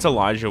 I think it's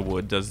Elijah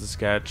Wood does the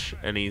sketch,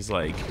 and he's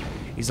like,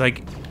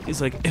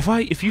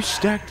 if you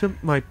stacked up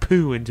my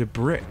poo into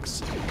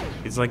bricks,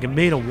 it's like it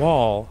made a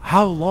wall.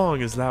 How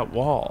long is that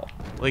wall?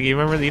 Like you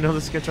remember, you know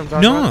the sketch I'm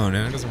talking about? No,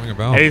 it doesn't ring a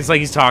bell. And it's like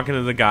he's talking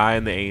to the guy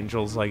and the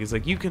angels, like he's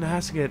like, you can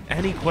ask it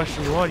any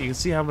question you want. You can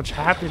see how much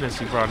happiness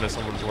you brought into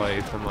someone's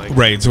life, and like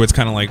Right, so it's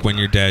kind of like when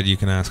you're dead, you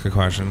can ask the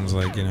questions,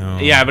 like, you know.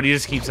 yeah, but he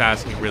just keeps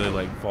asking really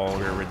like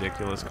vulgar,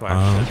 ridiculous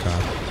questions. Oh,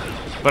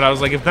 okay. But I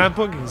was like, if that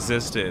book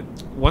existed,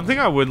 one thing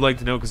I would like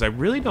to know, because I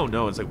really don't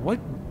know, is like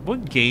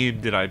what game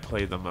did I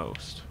play the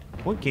most?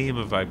 What game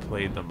have I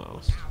played the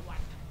most?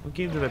 What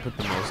game did I put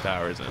the most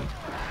hours in?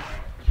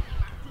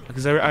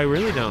 Because I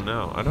really don't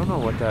know. I don't know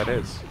what that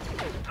is.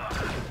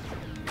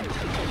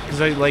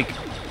 Because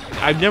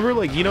I've never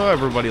like, you know,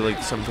 everybody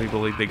like some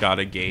people like they got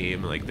a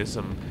game, like there's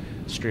some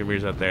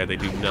streamers out there, they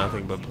do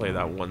nothing but play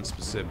that one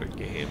specific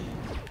game.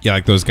 Yeah,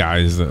 like those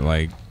guys that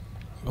like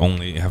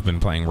only have been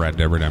playing Red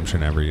Dead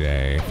Redemption every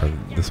day for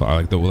this,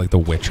 like the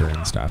Witcher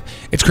and stuff.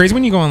 It's crazy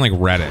when you go on like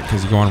Reddit,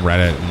 because you go on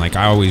Reddit and like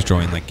I always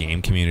join like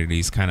game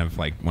communities, kind of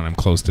like when I'm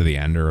close to the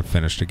end or have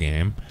finished a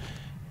game,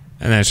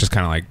 and then it's just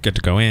kind of like get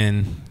to go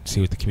in,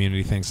 see what the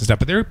community thinks and stuff.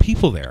 But there are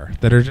people there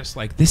that are just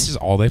like, this is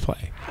all they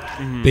play.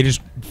 Mm-hmm. They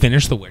just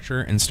finish The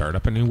Witcher and start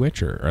up a new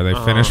Witcher, or they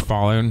finish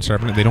Fallout and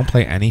start up. They don't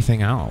play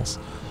anything else.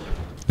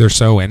 They're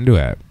so into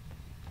it.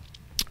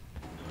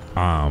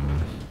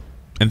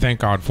 And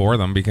thank God for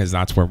them, because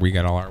that's where we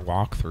get all our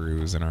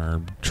walkthroughs and our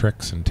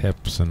tricks and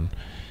tips and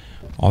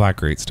all that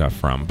great stuff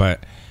from. But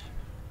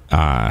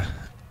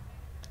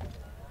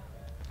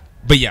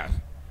yeah,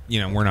 you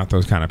know, we're not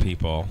those kind of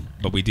people,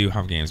 but we do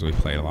have games we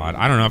played a lot.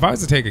 I don't know, if I was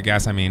to take a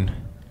guess, I mean,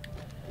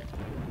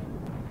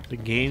 The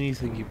game you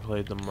think you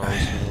played the most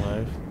in your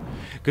life?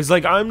 Because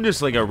like I'm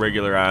just like a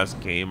regular ass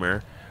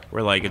gamer,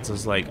 where like it's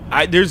just like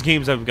there's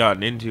games I've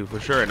gotten into for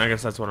sure, and I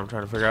guess that's what I'm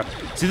trying to figure out.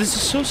 See, this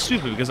is so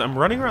stupid because I'm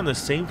running around the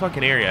same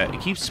fucking area. It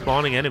keeps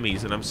spawning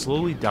enemies, and I'm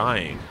slowly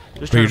dying.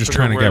 But you're just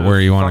trying to get where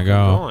you want to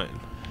go.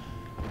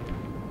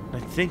 I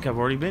think I've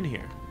already been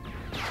here.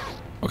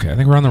 Okay, I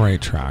think we're on the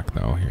right track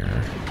though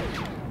here.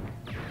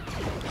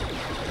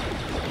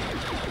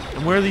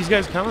 And where are these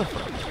guys coming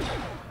from?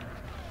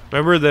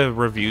 Remember the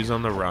reviews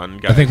on the run,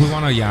 guys? I think we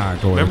want to,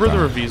 go Remember with the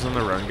that. reviews on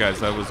the run, guys?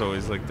 That was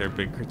always like their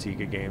big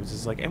critique of games.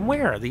 It's like, and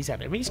where are these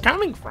enemies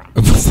coming from?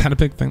 Was that a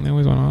big thing that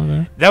always went on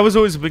there? That was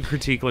always a big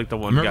critique, like the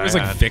one Remember guy it was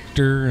like had.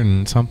 Victor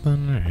and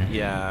something? Or?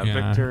 Yeah,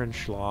 Victor and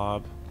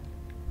Schlob.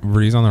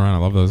 Reviews on the Run. I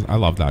love those. I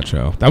love that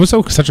show. That was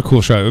such a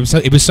cool show.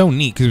 It was so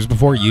neat because it was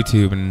before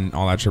YouTube and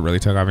all that shit really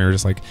took off. We were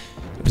just like,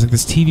 it was like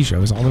this TV show.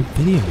 It was all the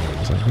video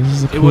games. Like, this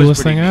is the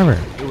coolest thing ever.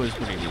 It was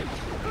pretty neat.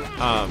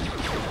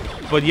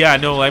 But yeah,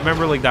 no, I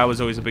remember like that was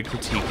always a big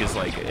critique. Is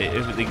like,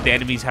 the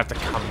enemies have to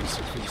come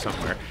from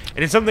somewhere,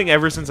 and it's something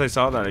ever since I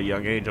saw that at a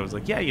young age. I was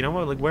like, yeah, you know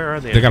what? Like, where are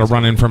they? They got to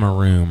run in from a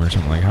room or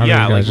something. Like, how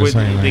yeah, do like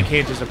guys they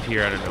can't just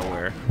appear out of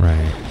nowhere.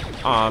 Right.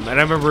 And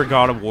I remember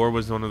God of War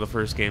was one of the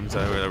first games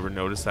I ever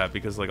noticed that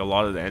because like a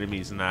lot of the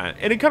enemies in that,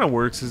 and it kind of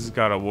works as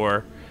God of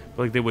War,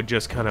 but like they would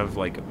just kind of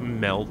like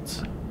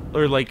melt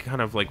or like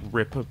kind of like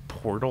rip a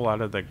portal out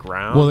of the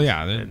ground. Well,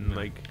 yeah, and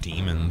like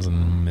demons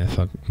and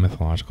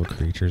mythological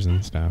creatures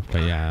and stuff.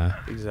 But yeah,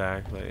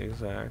 exactly.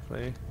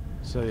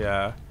 So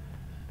yeah.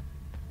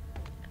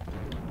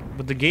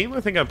 But the game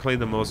I think I played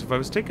the most, if I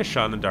was to take a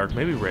shot in the dark,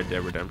 maybe Red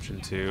Dead Redemption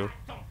 2.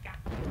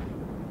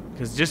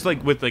 Because just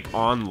like with like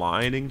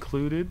online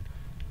included,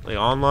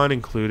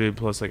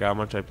 plus like how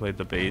much I played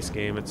the base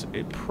game,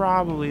 it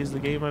probably is the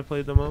game I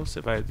played the most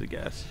if I had to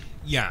guess.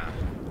 Yeah.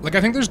 Like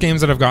I think there's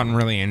games that I've gotten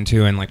really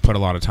into and like put a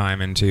lot of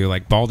time into.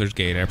 Like Baldur's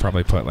Gate, I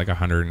probably put like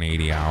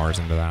 180 hours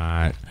into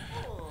that.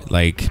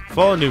 Like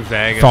Fallout New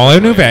Vegas.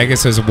 Fallout New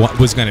Vegas is what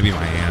was going to be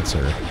my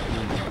answer.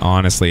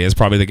 Honestly, is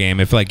probably the game.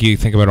 If like you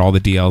think about all the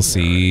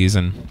DLCs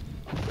and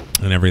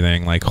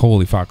everything, like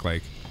holy fuck,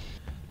 like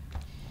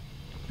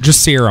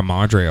just Sierra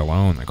Madre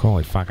alone, like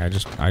holy fuck, I'd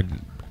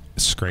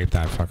scrape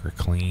that fucker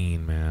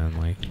clean, man.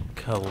 Like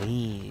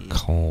clean.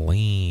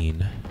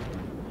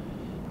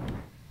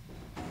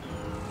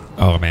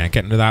 Oh man,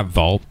 get into that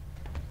vault,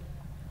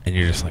 and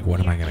you're just like, what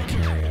am I gonna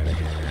carry out of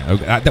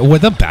here?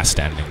 What the best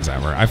endings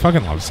ever. I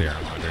fucking love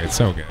Sierra Madre. It's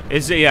so good.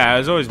 It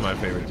was always my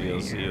favorite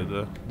DLC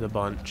of the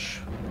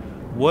bunch.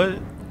 Where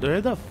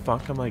the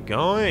fuck am I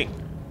going?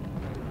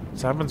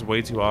 This happens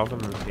way too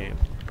often in this game.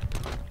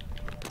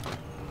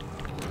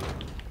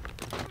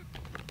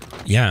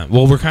 Yeah,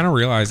 well, we're kind of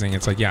realizing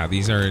it's like, yeah,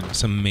 these are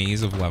some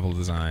maze of level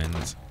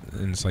designs,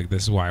 and it's like,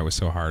 this is why it was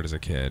so hard as a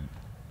kid.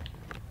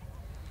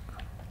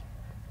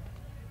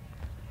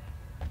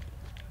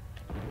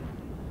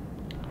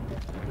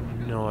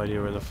 No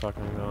idea where the fuck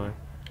I'm going.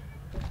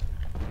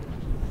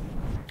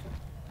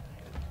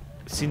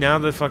 See, now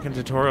the fucking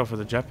tutorial for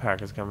the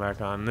jetpack has come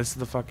back on. This is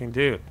the fucking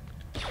dude.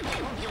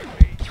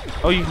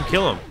 Oh, you can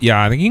kill him.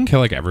 Yeah, I think you can kill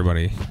like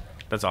everybody.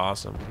 That's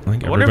awesome. I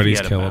think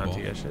everybody's killable.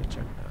 I should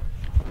check that.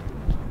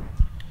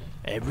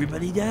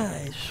 Everybody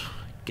dies.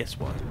 Guess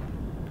what?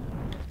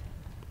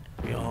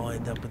 We all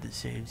end up in the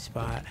same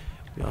spot.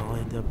 We all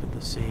end up in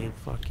the same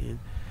fucking...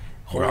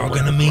 We're all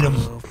gonna meet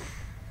him.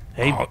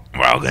 Hey,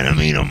 we're all gonna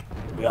meet him.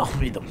 We all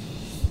meet them.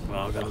 We're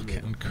all gonna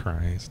meet them.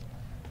 Christ.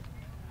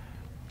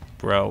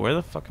 Bro, where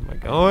the fuck am I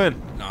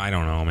going? No, I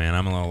don't know, man.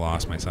 I'm a little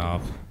lost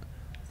myself.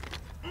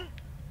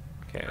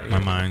 Okay. My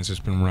mind's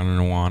just been running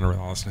a wander with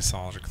all this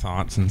nostalgic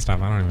thoughts and stuff.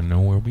 I don't even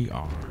know where we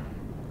are.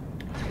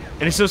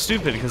 And it's so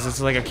stupid because it's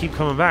like I keep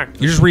coming back.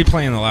 You're just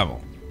replaying the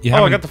level.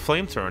 I got the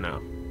flamethrower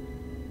now.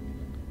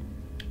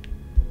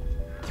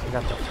 I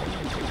got the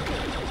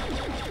flamethrower.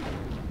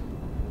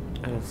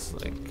 And it's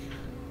like...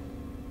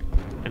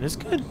 And it's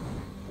good.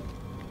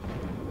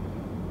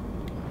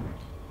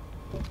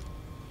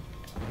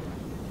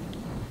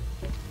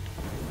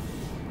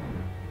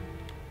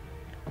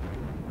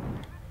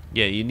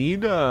 Yeah, you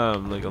need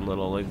like a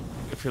little like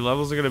if your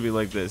levels are gonna be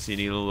like this, you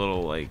need a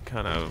little like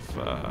kind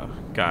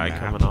of guy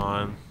coming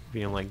on,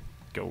 being like,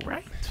 go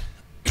right.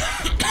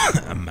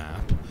 A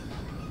map.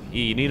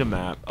 Yeah, you need a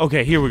map.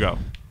 Okay, here we go.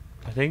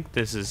 I think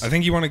this is. I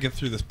think you want to get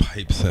through this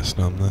pipe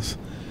system. There's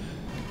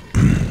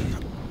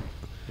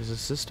a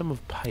system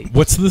of pipes.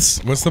 What's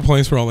this? What's the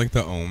place where all like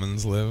the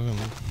omens live?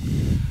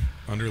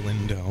 Under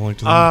Lindell. Like,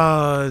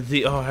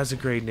 it has a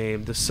great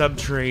name. The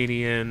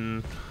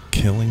Subterranean.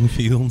 Killing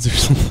Fields or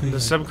something. The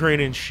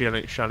Subterranean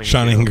Shunning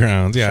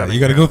Grounds. Yeah, Shunning you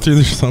got to go Grounds. through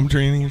the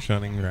Subterranean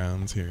Shunning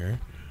Grounds here.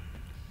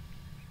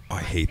 Oh,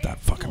 I hate that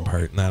fucking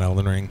part in that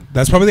Elden Ring.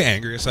 That's probably the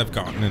angriest I've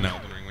gotten in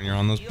Elden Ring when you're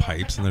on those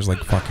pipes and there's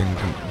like fucking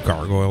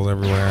gargoyles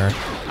everywhere.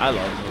 I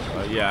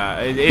love it.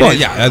 Yeah.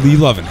 You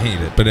love and hate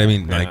it, but I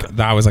mean, like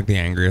that was like the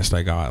angriest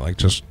I got. Like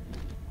just.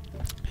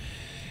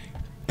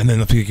 And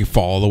then if you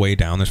fall all the way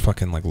down, there's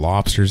fucking like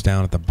lobsters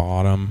down at the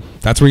bottom.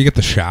 That's where you get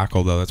the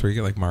shackle, though. That's where you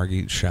get like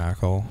Margit's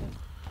shackle.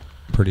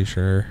 Pretty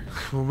sure.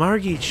 Well,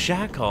 Margit's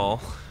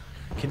shackle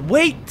can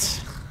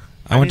wait.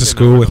 I went to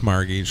school with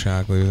Margit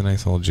Shackle. He was a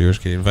nice little Jewish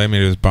kid. He invited me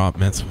to his bar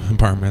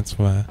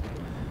mitzvah.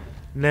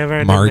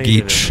 Never.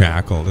 Margit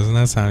Shackle. Doesn't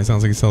that sound? He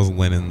sounds like he sells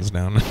linens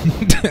down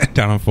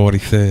down on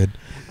 43rd.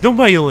 Don't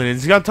buy your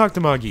linens. You gotta talk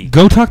to Margit.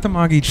 Go talk to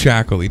Margit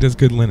Shackle. He does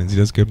good linens. He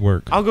does good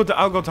work. I'll go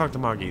talk to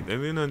Margit.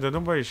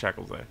 Don't buy your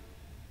shackles there.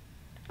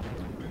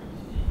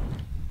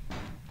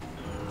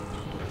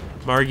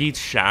 Margit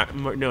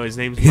No, his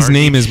name's. His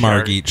name is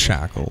Margit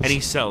Shackles. And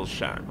he sells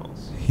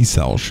shackles. He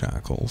sells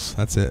shackles.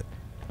 That's it.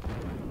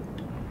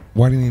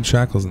 Why do you need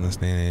shackles in this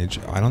day and age?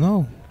 I don't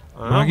know.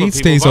 Margit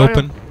stays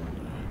open.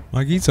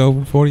 Margit's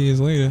open 40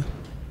 years later.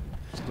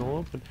 Still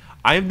open.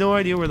 I have no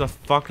idea where the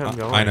fuck I'm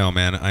going. I know,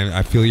 man.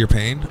 I feel your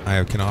pain.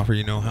 I can offer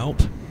you no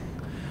help.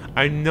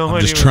 I'm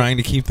just trying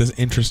to keep this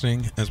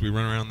interesting as we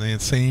run around the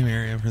same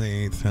area for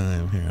the 8th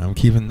time here. I'm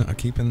keeping the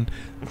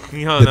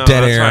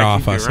dead air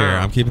off us here.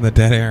 I'm keeping the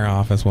dead air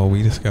off us while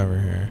we discover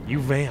here. You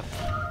vamp.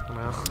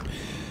 Well.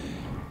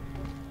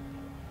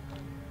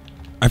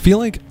 I feel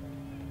like,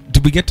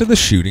 did we get to the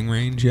shooting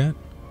range yet?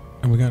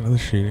 Have we got to the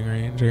shooting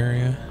range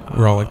area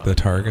where all like the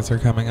targets are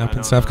coming up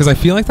and stuff? Because I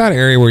feel like that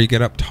area where you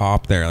get up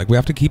top there, like we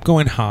have to keep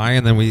going high,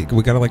 and then we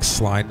gotta like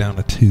slide down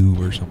a tube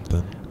or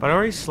something. But I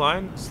already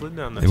slid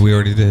down the tube. We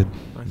already did.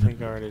 I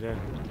think I already did.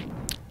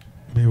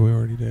 Maybe we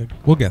already did.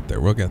 We'll get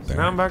there. We'll get there.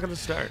 So now I'm back at the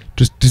start.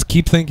 Just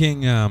keep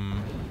thinking.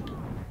 You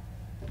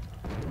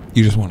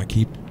just want to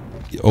keep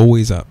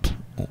always up,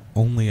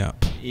 only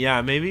up.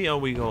 Yeah, maybe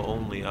we go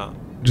only up.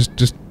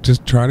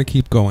 Just try to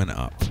keep going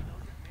up.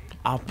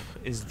 Up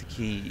is the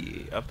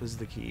key. Up is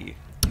the key.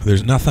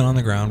 There's nothing on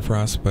the ground for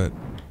us but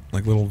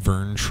like little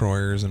Vern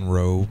Troyers and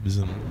robes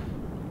and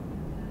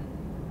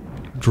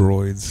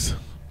droids.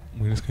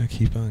 We just gotta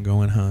keep on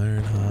going higher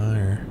and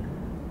higher.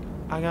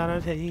 I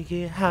gotta take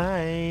it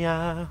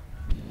higher.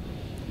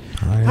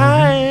 Higher.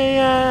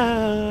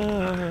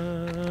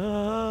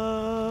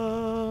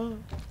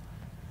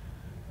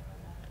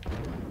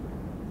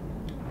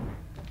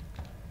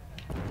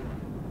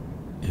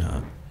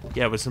 Yeah.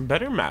 Yeah, with some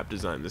better map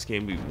design, this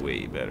game would be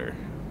way better.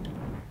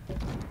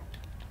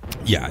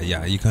 Yeah.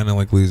 You kind of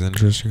like lose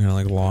interest. You're kind of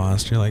like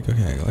lost. You're like,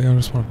 okay, like I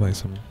just want to play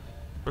some.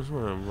 I just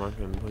want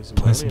to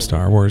play some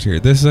Star Wars here.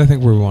 This is, I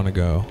think, where we want to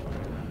go.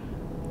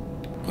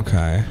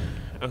 Okay.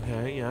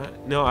 Okay. Yeah.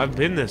 No, I've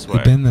been this way.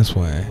 You've been this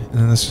way, and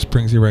then this just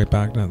brings you right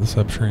back to the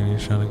subterranean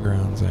shunning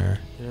grounds there.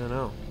 Yeah, I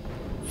know.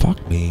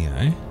 Fuck me,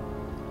 eh?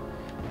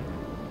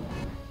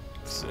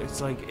 It's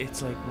like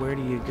where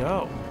do you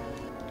go?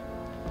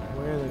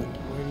 Where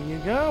do you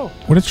go?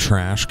 What a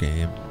trash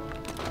game.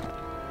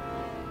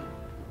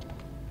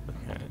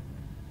 Okay.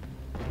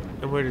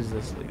 And where does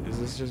this lead? Is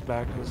this just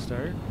back to the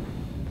start?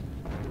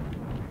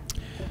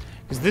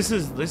 Because this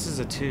is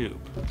a tube.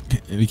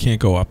 You can't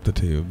go up the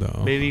tube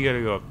though. Maybe you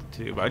gotta go up the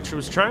tube. I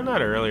was trying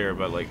that earlier,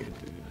 but like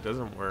it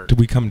doesn't work. Did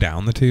we come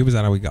down the tube? Is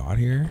that how we got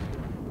here?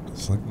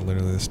 It's like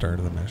literally the start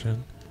of the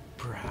mission.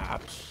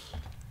 Perhaps.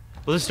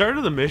 Well, the start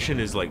of the mission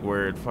is like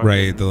where it fucking...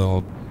 Right, the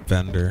little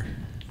vendor.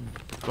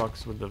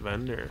 Fucks with the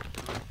vendor.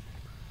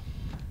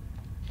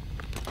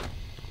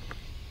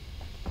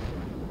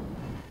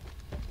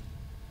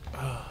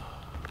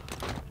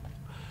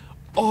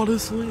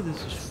 Honestly,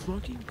 this is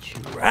fucking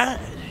trash.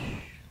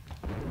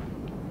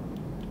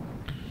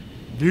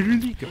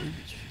 Literally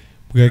garbage.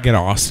 We gotta get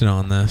Austin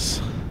on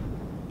this.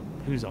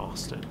 Who's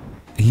Austin?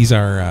 He's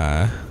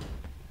our,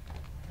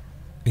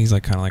 he's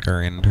like kind of like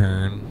our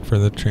intern for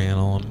the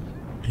channel,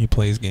 and he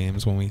plays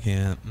games when we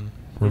can't and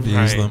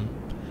reviews them.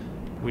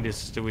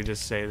 Did we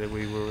just say that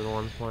we were the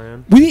ones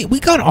playing? We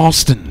got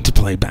Austin to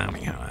play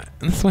Bounty Hunt.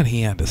 And that's what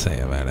he had to say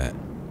about it.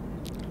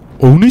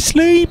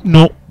 Honestly,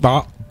 not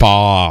that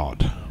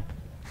bad.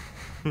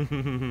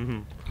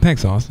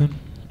 Thanks, Austin.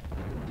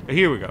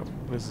 Here we go.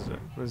 This is it.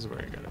 This is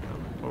where you gotta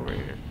go. Over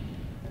here.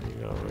 You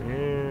go over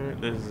here.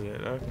 This is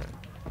it. Okay.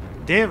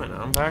 Damn it!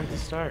 I'm back to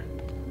start.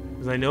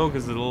 Because I know,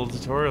 because the little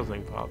tutorial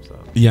thing pops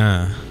up.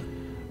 Yeah.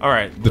 All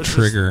right. The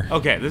trigger.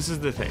 Okay. This is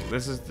the thing.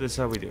 This is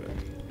how we do it.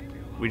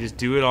 We just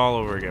do it all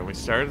over again. We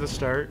start at the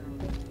start.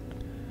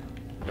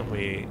 And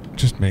we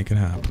just make it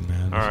happen,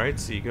 man. All right.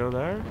 So you go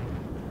there.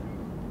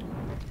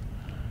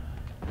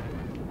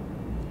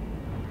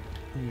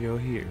 You go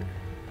here.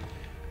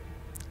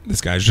 This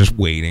guy's just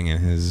waiting in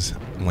his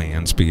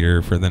land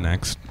speeder for the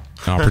next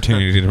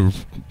opportunity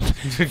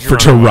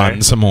to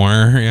run some more.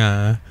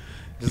 Yeah.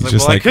 He's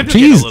just like, I could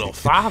get a little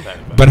farther,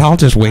 but I'll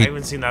just wait. I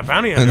haven't seen that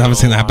bounty hunter. I haven't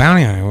seen that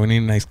bounty hunter. We need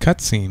a nice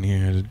cutscene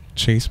here to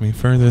chase me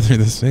further through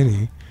the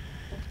city.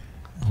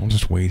 I'll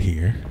just wait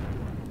here.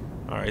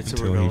 All right, so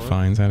until he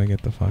finds how to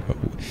get the fuck up.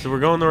 So we're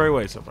going the right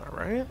way so far,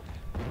 right?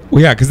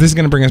 Well, yeah, because this is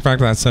going to bring us back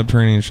to that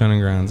subterranean shunning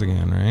grounds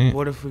again, right?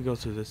 What if we go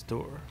through this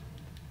door?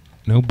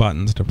 No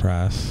buttons to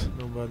press.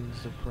 No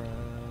buttons to press.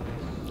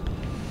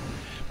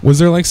 Was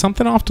there like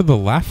something off to the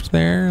left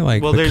there?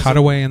 Like the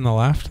cutaway in the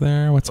left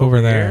there? What's over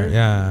there?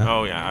 Yeah.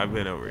 Oh, yeah, I've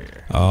been over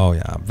here. Oh,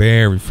 yeah.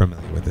 Very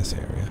familiar with this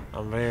area.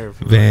 I'm very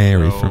familiar.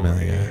 Very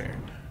familiar. Here.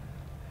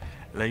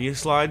 And then you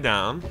slide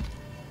down.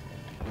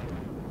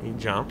 You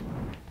jump.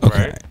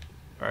 Okay.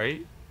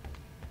 Right?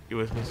 You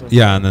with me? So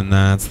Yeah, and then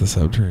that's the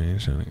subterranean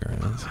shooting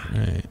grounds.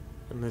 Right.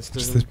 And this Just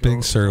doesn't this big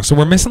go- circle. So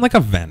we're missing like a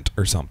vent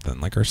or something.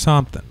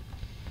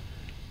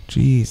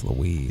 Jeez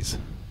Louise.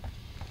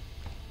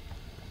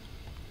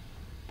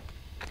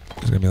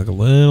 There's gonna be like a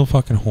little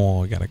fucking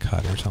hole we gotta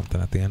cut or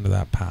something at the end of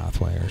that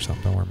pathway or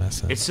something we're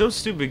missing. It's so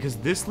stupid because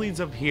this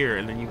leads up here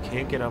and then you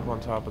can't get up on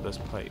top of this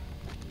pipe.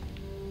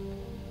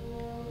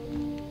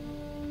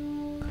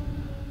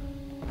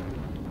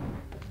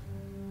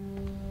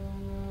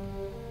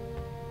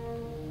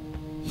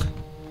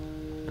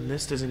 And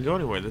this doesn't go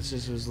anywhere. This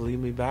just lead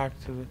me back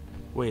to the...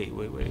 Wait.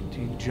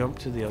 Do you jump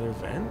to the other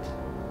vent?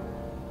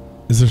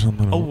 Is there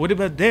something Oh, what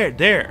about there?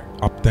 There.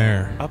 up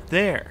there? Up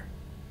there.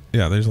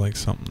 Yeah, there's like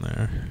something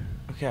there.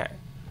 Okay.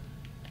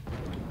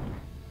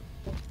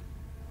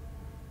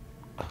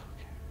 Okay.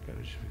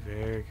 Gotta just be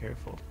very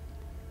careful.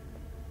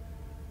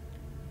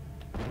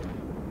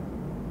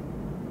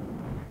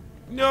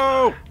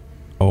 No!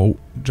 Oh,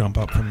 jump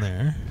up from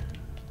there.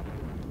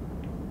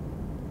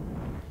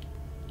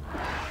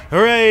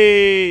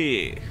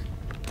 Hooray!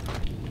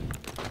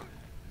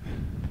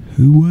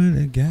 Who would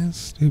have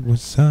guessed it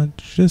was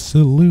such a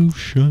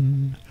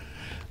solution?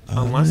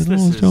 Unless a this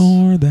little is-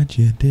 door that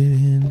you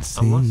didn't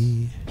see.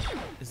 Unless-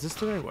 Is this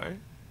the right way?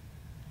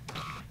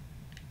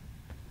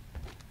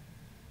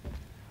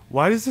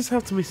 Why does this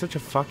have to be such a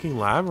fucking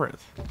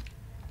labyrinth?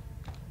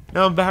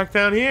 No, I'm back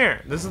down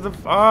here. This is the...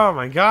 Oh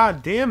my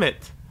god, damn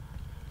it.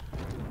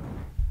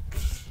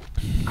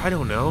 I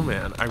don't know,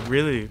 man.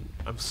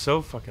 I'm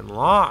so fucking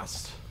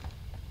lost.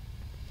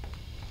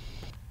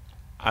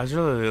 I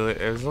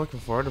was looking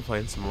forward to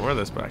playing some more of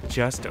this, but I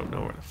just don't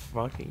know where to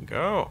fucking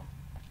go.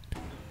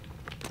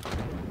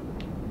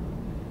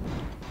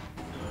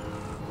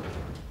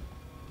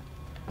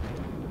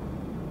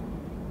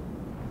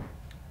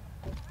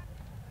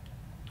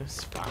 This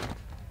is fucked.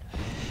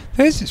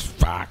 This is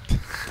fucked.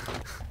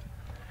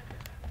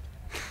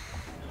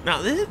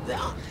 No, this is...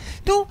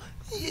 Don't,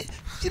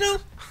 you know,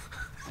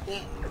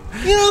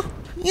 you don't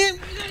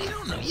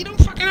know. You don't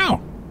fucking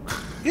know.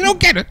 You don't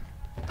get it.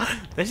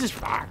 This is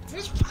fucked.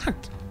 It's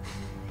fucked.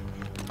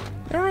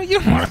 You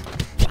don't want to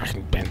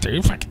fucking been through.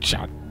 You fucking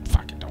shot.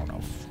 Fucking don't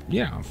know.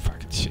 You know,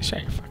 fucking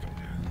shut your fucking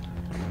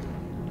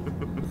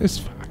mouth. It's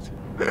fucked.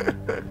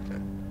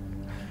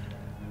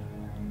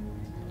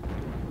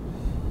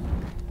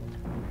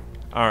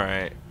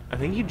 Alright. I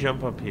think you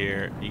jump up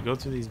here. You go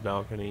through these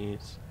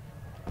balconies.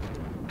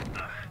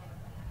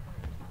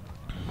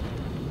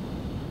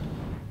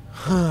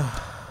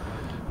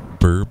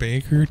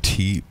 Burbaker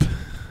Teep.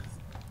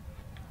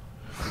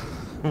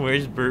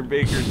 Where's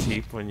Baker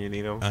Teep when you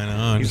need him? I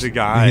know. He's a He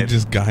guide.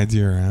 just guides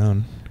you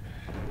around.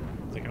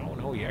 It's like, oh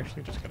no, you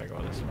actually just gotta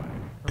go this way.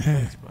 Oh, Eh.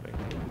 thanks, buddy.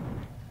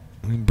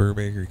 I mean,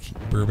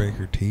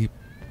 Burbaker Teep.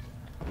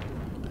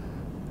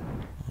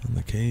 On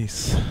the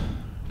case.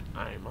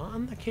 I'm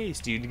on the case.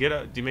 Do you get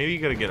up? Maybe you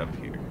gotta get up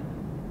here.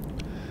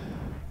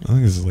 I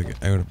think this is like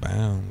out of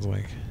bounds.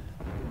 Like,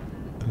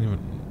 I don't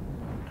even.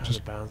 Out Just-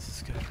 of bounds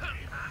is good for me.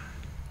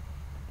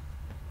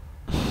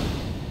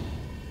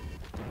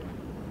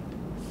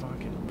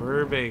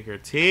 Fucking Baker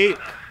Teep.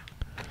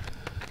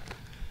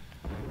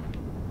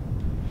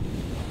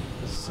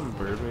 This is some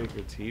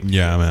Baker Teep.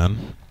 Yeah,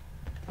 man.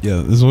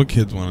 Yeah, this is what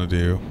kids want to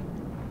do.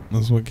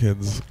 This is what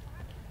kids.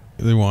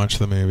 They watch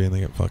the movie and they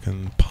get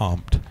fucking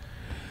pumped.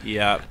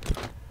 Yep.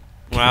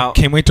 Well.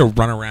 Can't wait to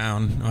run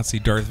around, not see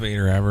Darth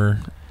Vader ever.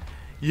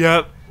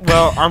 Yep.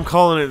 Well, I'm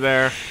calling it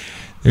there.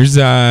 There's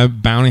a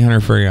bounty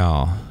hunter for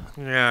y'all.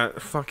 Yeah,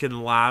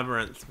 fucking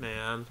labyrinth,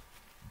 man.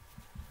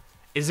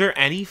 Is there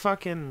any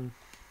fucking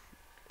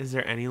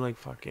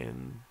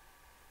thing?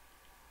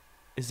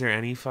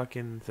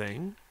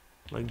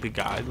 Like the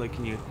guide? Like,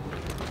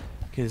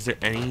 is there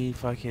any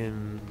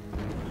fucking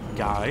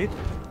guide?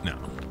 No.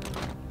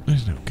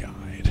 There's no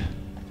guide.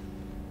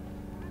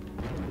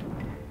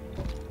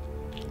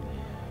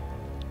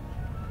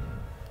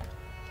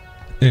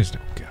 There's no